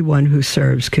everyone who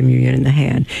serves communion in the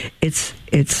hand. It's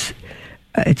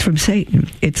from Satan.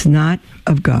 It's not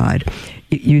of God.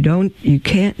 You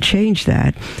can't change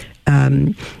that.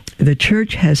 The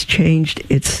church has changed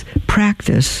its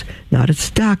practice, not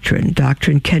its doctrine.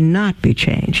 Doctrine cannot be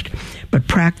changed, but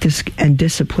practice and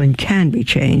discipline can be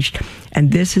changed.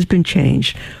 And this has been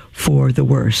changed for the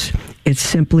worse. It's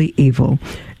simply evil.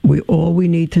 All we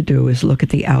need to do is look at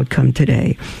the outcome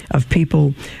today of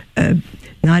people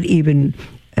not even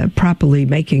properly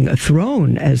making a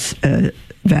throne, as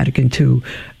Vatican II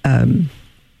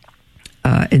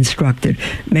instructed,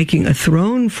 making a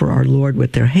throne for our Lord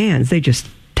with their hands. They just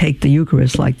take the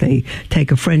Eucharist like they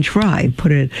take a French fry and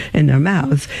put it in their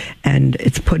mouths, and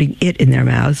it's putting it in their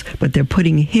mouths, but they're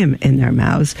putting him in their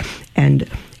mouths. And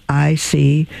I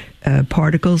see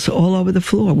particles all over the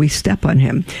floor. We step on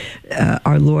him.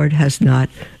 Our Lord has not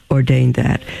ordained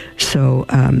that. So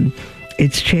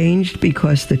it's changed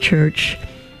because the church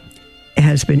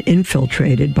has been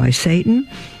infiltrated by Satan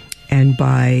and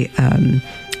by,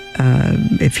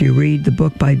 if you read the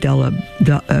book by Bella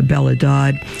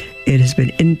Dodd, it has been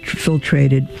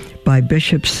infiltrated by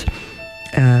bishops,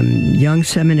 young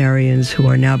seminarians who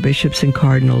are now bishops and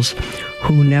cardinals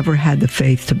who never had the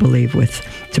faith to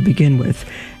begin with.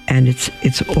 And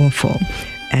it's awful.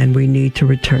 And we need to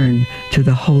return to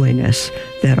the holiness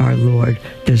that our Lord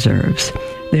deserves.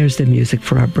 There's the music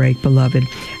for our break, beloved.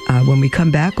 When we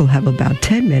come back, we'll have about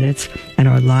 10 minutes, and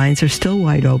our lines are still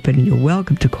wide open, and you're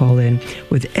welcome to call in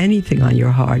with anything on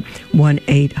your heart.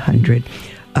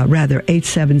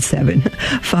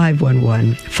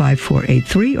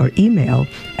 877-511-5483, or email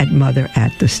at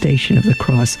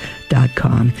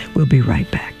mother@thestationofthecross.com. We'll be right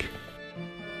back.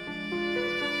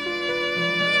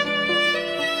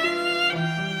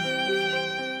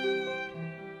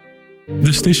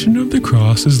 The Station of the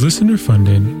Cross is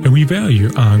listener-funded, and we value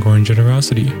your ongoing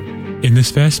generosity. In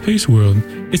this fast-paced world,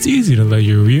 it's easy to let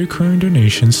your recurring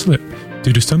donation slip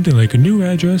due to something like a new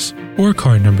address or a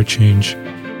card number change.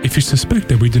 If you suspect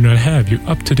that we do not have your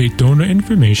up-to-date donor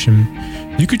information,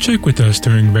 you could check with us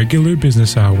during regular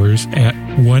business hours at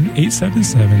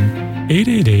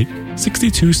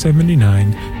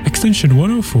 1-877-888-6279, extension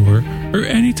 104, or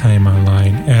anytime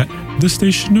online at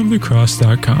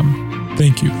thestationofthecross.com.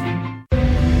 Thank you.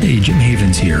 Hey, Jim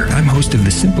Havens here. I'm host of The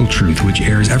Simple Truth, which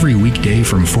airs every weekday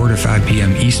from 4 to 5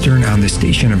 p.m. Eastern on the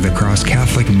Station of the Cross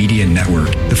Catholic Media Network.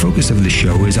 The focus of the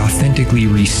show is authentically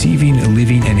receiving,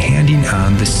 living, and handing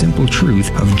on the simple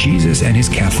truth of Jesus and his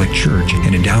Catholic Church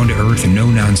in a down-to-earth,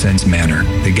 no-nonsense manner.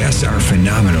 The guests are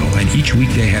phenomenal, and each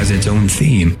weekday has its own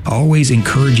theme, always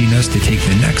encouraging us to take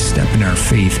the next step in our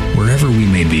faith wherever we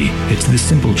may be. It's The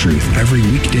Simple Truth, every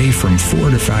weekday from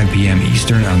 4 to 5 p.m.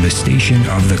 Eastern on the Station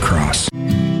of the Cross.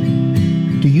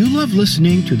 Do you love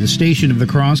listening to the Station of the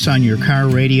Cross on your car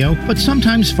radio, but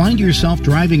sometimes find yourself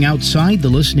driving outside the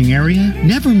listening area?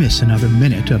 Never miss another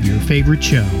minute of your favorite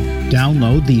show.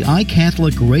 Download the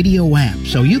iCatholic Radio app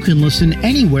so you can listen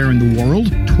anywhere in the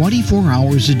world 24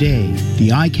 hours a day. The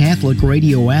iCatholic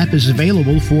Radio app is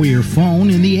available for your phone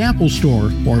in the Apple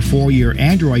Store or for your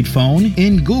Android phone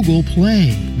in Google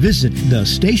Play. Visit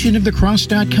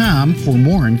thestationofthecross.com for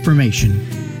more information.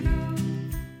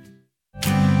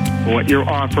 What you're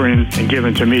offering and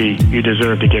giving to me, you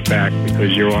deserve to get back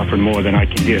because you're offering more than I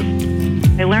can give.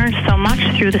 I learned so much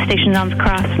through the Station on the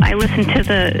Cross. I listen to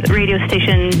the radio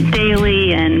station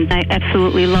daily, and I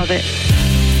absolutely love it.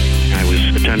 I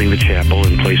was attending the chapel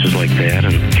and places like that,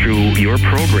 and through your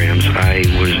programs, I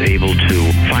was able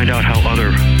to find out how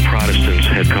other Protestants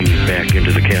had come back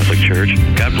into the Catholic Church.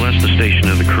 God bless the Station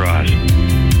of the Cross.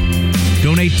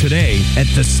 Donate today at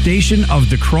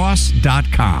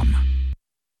thestationofthecross.com.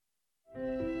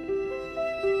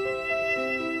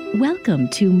 Welcome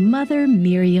to Mother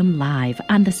Miriam Live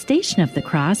on the Station of the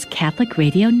Cross Catholic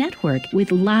Radio Network,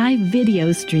 with live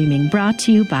video streaming brought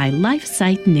to you by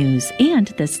LifeSite News and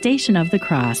the Station of the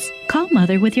Cross. Call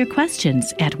Mother with your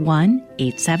questions at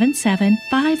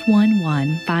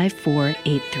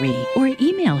 1-877-511-5483 or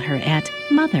email her at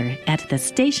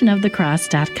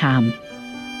mother@thestationofthecross.com.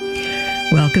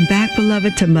 Welcome back,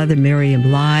 beloved, to Mother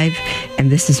Miriam Live. And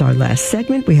this is our last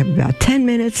segment. We have about 10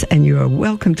 minutes, and you are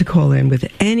welcome to call in with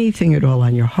anything at all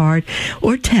on your heart,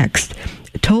 or text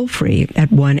toll-free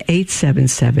at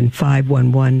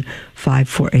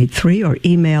 1-877-511-5483, or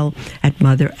email at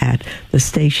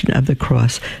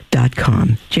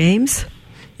mother@thestationofthecross.com. James?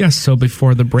 Yes, so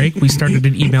before the break, we started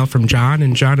an email from John,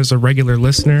 and John is a regular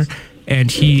listener,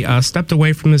 and he stepped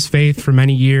away from his faith for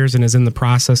many years and is in the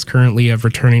process currently of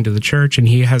returning to the church, and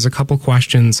he has a couple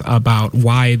questions about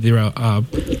why the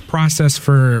process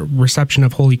for reception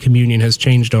of Holy Communion has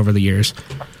changed over the years.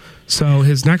 So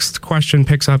his next question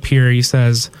picks up here. He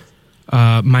says,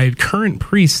 my current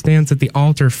priest stands at the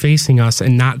altar facing us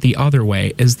and not the other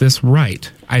way. Is this right?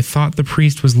 I thought the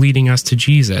priest was leading us to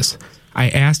Jesus. I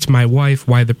asked my wife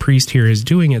why the priest here is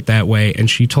doing it that way, and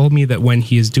she told me that when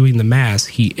he is doing the Mass,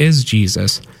 he is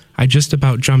Jesus. I just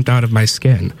about jumped out of my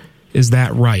skin. Is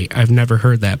that right? I've never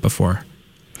heard that before.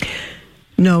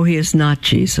 No, he is not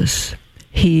Jesus.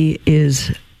 He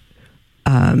is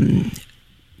the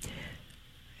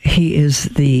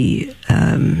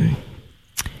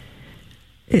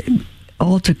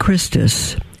Alter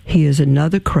Christus. He is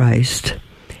another Christ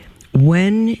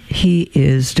when he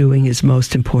is doing his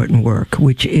most important work,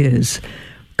 which is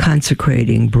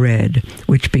consecrating bread,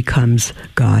 which becomes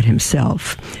God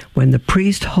himself. When the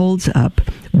priest holds up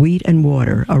wheat and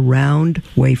water, a round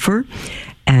wafer,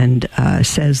 and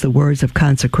says the words of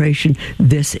consecration,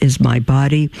 "This is my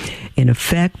body." In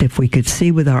effect, if we could see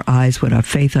with our eyes what our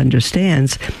faith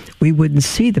understands, we wouldn't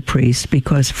see the priest,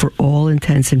 because for all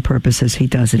intents and purposes, he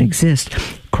doesn't exist.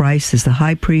 Christ is the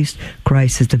high priest.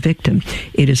 Christ is the victim.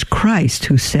 It is Christ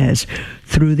who says,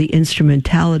 through the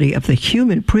instrumentality of the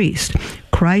human priest,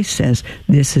 Christ says,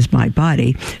 "This is my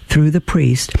body," through the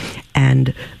priest,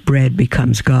 and bread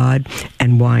becomes God,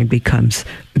 and wine becomes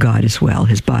God as well,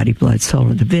 his body, blood, soul,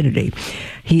 and divinity.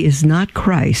 He is not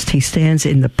Christ. He stands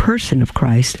in the person of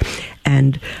Christ,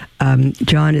 and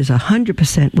John is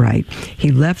 100% right. He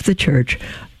left the church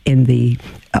in the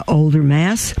older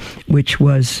Mass, which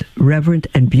was reverent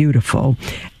and beautiful,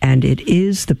 and it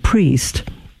is the priest,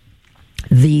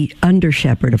 the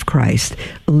under-shepherd of Christ,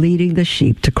 leading the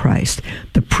sheep to Christ.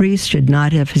 The priest should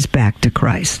not have his back to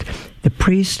Christ. The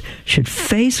priest should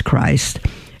face Christ,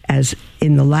 as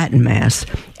in the Latin Mass,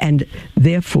 and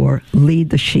therefore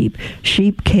lead the sheep.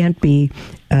 Sheep can't be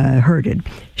herded.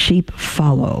 Sheep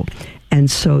follow.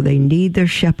 And so they need their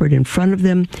shepherd in front of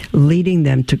them, leading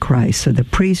them to Christ. So the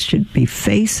priest should be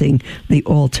facing the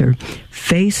altar,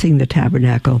 facing the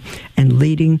tabernacle, and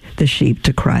leading the sheep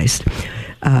to Christ.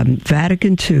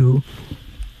 Vatican II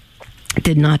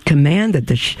did not command that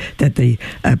the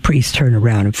priest turn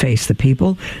around and face the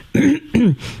people,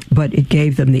 but it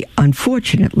gave them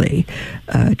unfortunately,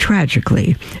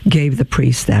 tragically, gave the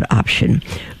priest that option.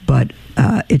 But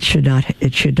it should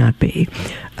not be.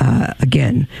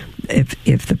 Again,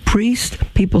 if the priest,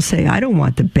 people say, "I don't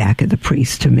want the back of the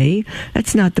priest to me,"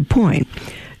 that's not the point.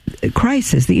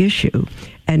 Christ is the issue,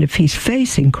 and if he's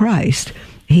facing Christ,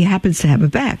 he happens to have a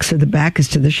back, so the back is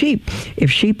to the sheep.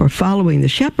 If sheep are following the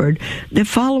shepherd, they're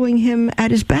following him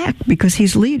at his back because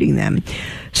he's leading them.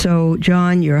 So,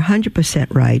 John, you're 100%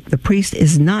 right. The priest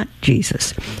is not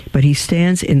Jesus, but he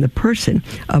stands in the person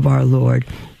of our Lord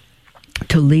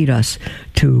to lead us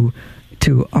to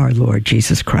our Lord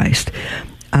Jesus Christ.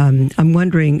 I'm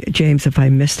wondering, James, if I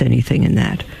missed anything in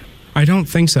that. I don't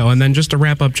think so. And then just to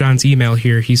wrap up John's email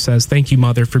here, he says, "Thank you,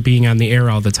 Mother, for being on the air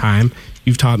all the time.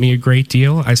 You've taught me a great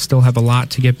deal. I still have a lot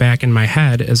to get back in my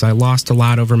head as I lost a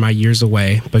lot over my years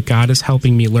away, but God is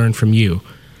helping me learn from you.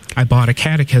 I bought a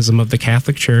Catechism of the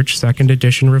Catholic Church, 2nd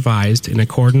edition revised, in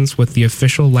accordance with the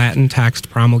official Latin text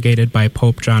promulgated by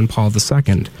Pope John Paul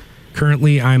II.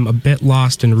 Currently, I'm a bit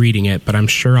lost in reading it, but I'm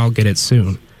sure I'll get it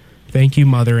soon. Thank you,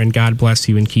 Mother, and God bless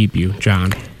you and keep you,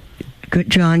 John." Good,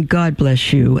 John, God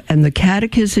bless you. And the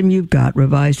catechism you've got,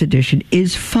 revised edition,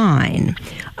 is fine.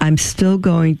 I'm still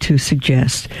going to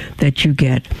suggest that you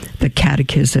get the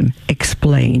catechism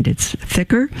explained. It's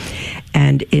thicker,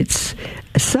 and it's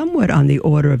somewhat on the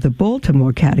order of the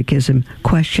Baltimore Catechism,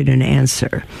 question and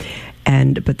answer.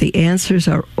 But the answers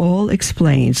are all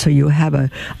explained, so you have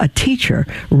a teacher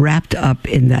wrapped up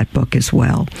in that book as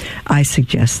well. I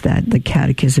suggest that, the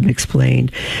Catechism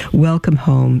Explained. Welcome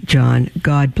home, John.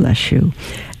 God bless you.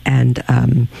 And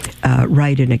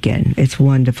write in again. It's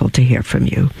wonderful to hear from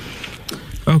you.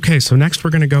 Okay, so next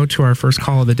we're going to go to our first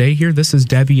call of the day here. This is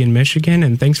Debbie in Michigan,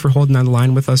 and thanks for holding on the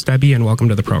line with us, Debbie, and welcome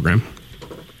to the program.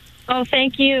 Oh,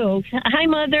 thank you. Hi,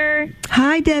 Mother.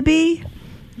 Hi, Debbie.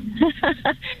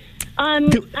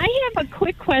 I have a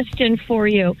quick question for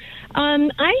you.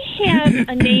 I have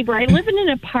a neighbor. I live in an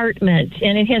apartment,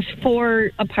 and it has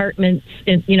 4 apartments,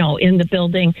 in the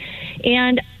building.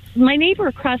 And my neighbor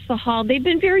across the hall, they've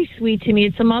been very sweet to me.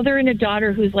 It's a mother and a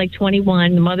daughter who's like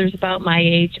 21. The mother's about my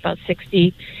age, about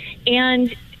 60.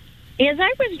 And as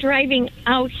I was driving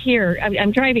out here,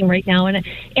 I'm driving right now, and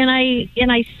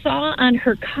I saw on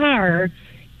her car,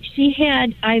 she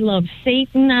had "I Love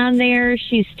Satan" on there.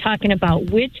 She's talking about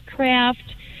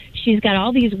witchcraft. She's got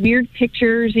all these weird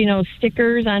pictures,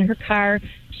 stickers on her car.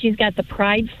 She's got the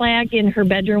pride flag in her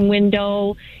bedroom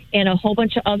window and a whole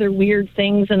bunch of other weird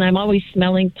things. And I'm always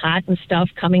smelling pot and stuff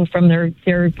coming from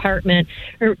their apartment.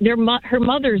 Her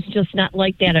mother's just not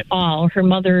like that at all. Her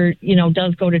mother,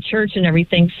 does go to church and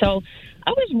everything. So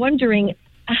I was wondering,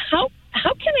 how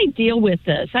can I deal with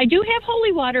this? I do have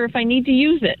holy water if I need to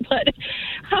use it, but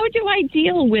how do I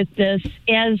deal with this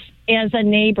as a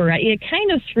neighbor? It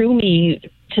kind of threw me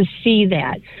to see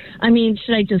that. I mean,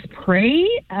 should I just pray?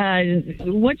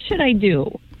 What should I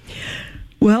do?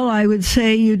 Well, I would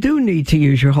say you do need to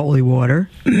use your holy water.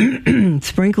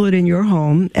 Sprinkle it in your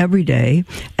home every day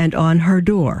and on her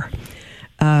door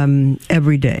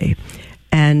every day.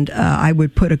 And I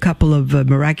would put a couple of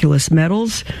miraculous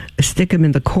medals, stick them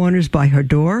in the corners by her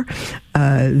door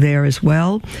there as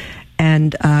well.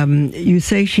 And you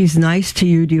say she's nice to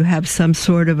you. Do you have some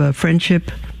sort of a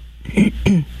friendship?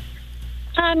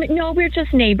 No, we're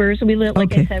just neighbors. We live,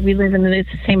 like I said, we live in the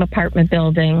same apartment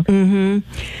building. Mm-hmm.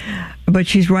 But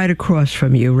she's right across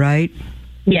from you, right?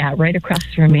 Yeah, right across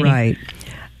from me. Right.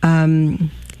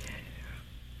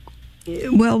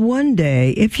 Well, one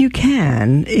day, if you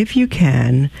can,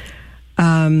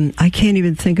 I can't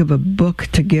even think of a book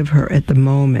to give her at the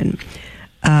moment.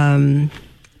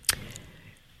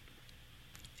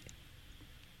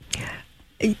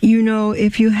 You know,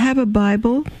 if you have a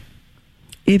Bible,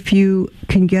 if you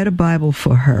can get a Bible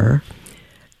for her,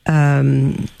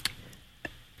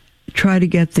 try to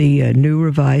get the New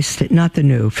Revised, not the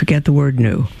New, forget the word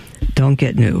new. Don't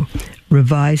get New.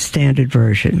 Revised Standard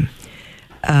Version.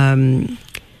 You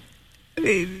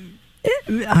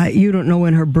don't know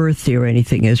when her birthday or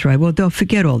anything is, right? Well, don't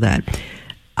forget all that.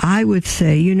 I would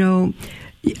say, you know,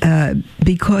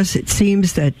 because it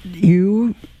seems that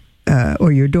you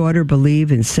or your daughter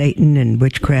believe in Satan and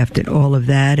witchcraft and all of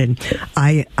that, and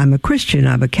I'm a Christian,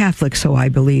 I'm a Catholic, so I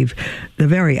believe the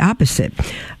very opposite.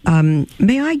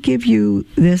 May I give you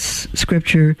this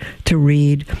scripture to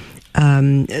read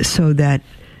so that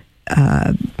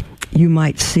you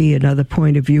might see another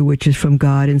point of view, which is from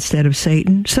God instead of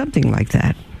Satan? Something like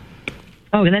that.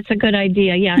 Oh, that's a good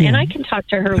idea. Yeah. And I can talk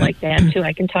to her like that, too.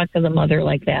 I can talk to the mother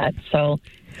like that. So,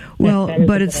 well,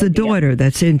 but it's the daughter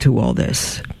that's into all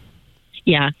this.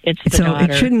 Yeah, it's the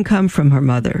daughter. It shouldn't come from her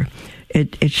mother.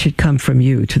 It should come from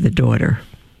you to the daughter.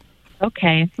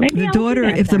 Okay. Maybe the daughter,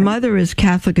 if the mother is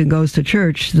Catholic and goes to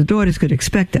church, the daughter's going to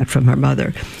expect that from her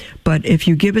mother. But if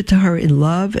you give it to her in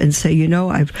love and say, you know,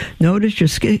 I've noticed your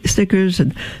stickers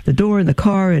and the door in the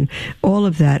car and all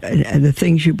of that and the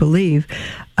things you believe,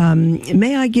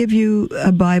 may I give you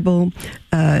a Bible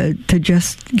to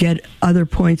just get other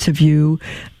points of view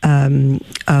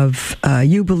of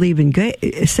you believe in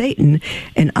Satan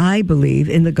and I believe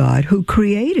in the God who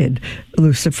created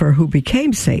Lucifer, who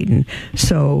became Satan.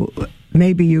 So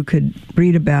maybe you could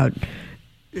read about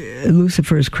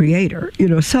Lucifer's creator, you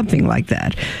know, something like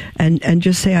that, and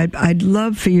just say, I'd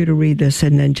love for you to read this,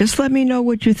 and then just let me know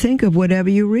what you think of whatever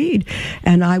you read.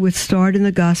 And I would start in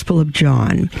the Gospel of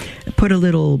John, put a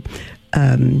little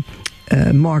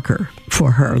marker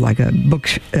for her, like a book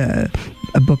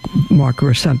marker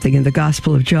or something in the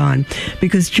Gospel of John,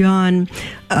 because John,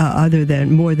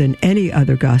 more than any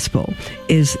other gospel,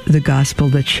 is the gospel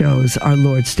that shows our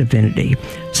Lord's divinity.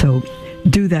 So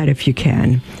do that if you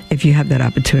can, if you have that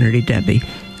opportunity, Debbie.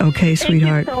 Okay,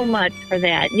 sweetheart? Thank you so much for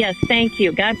that. Yes, thank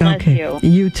you. God bless you.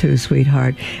 You too,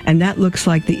 sweetheart. And that looks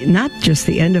like not just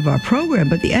the end of our program,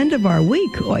 but the end of our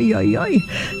week. Oy, oy, oy.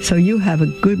 So you have a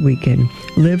good weekend.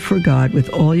 Live for God with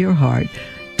all your heart.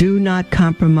 Do not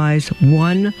compromise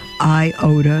one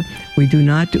iota. We do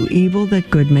not do evil that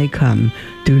good may come.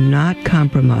 Do not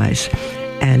compromise.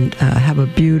 And have a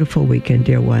beautiful weekend,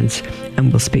 dear ones.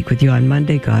 And we'll speak with you on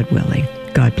Monday, God willing.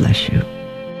 God bless you.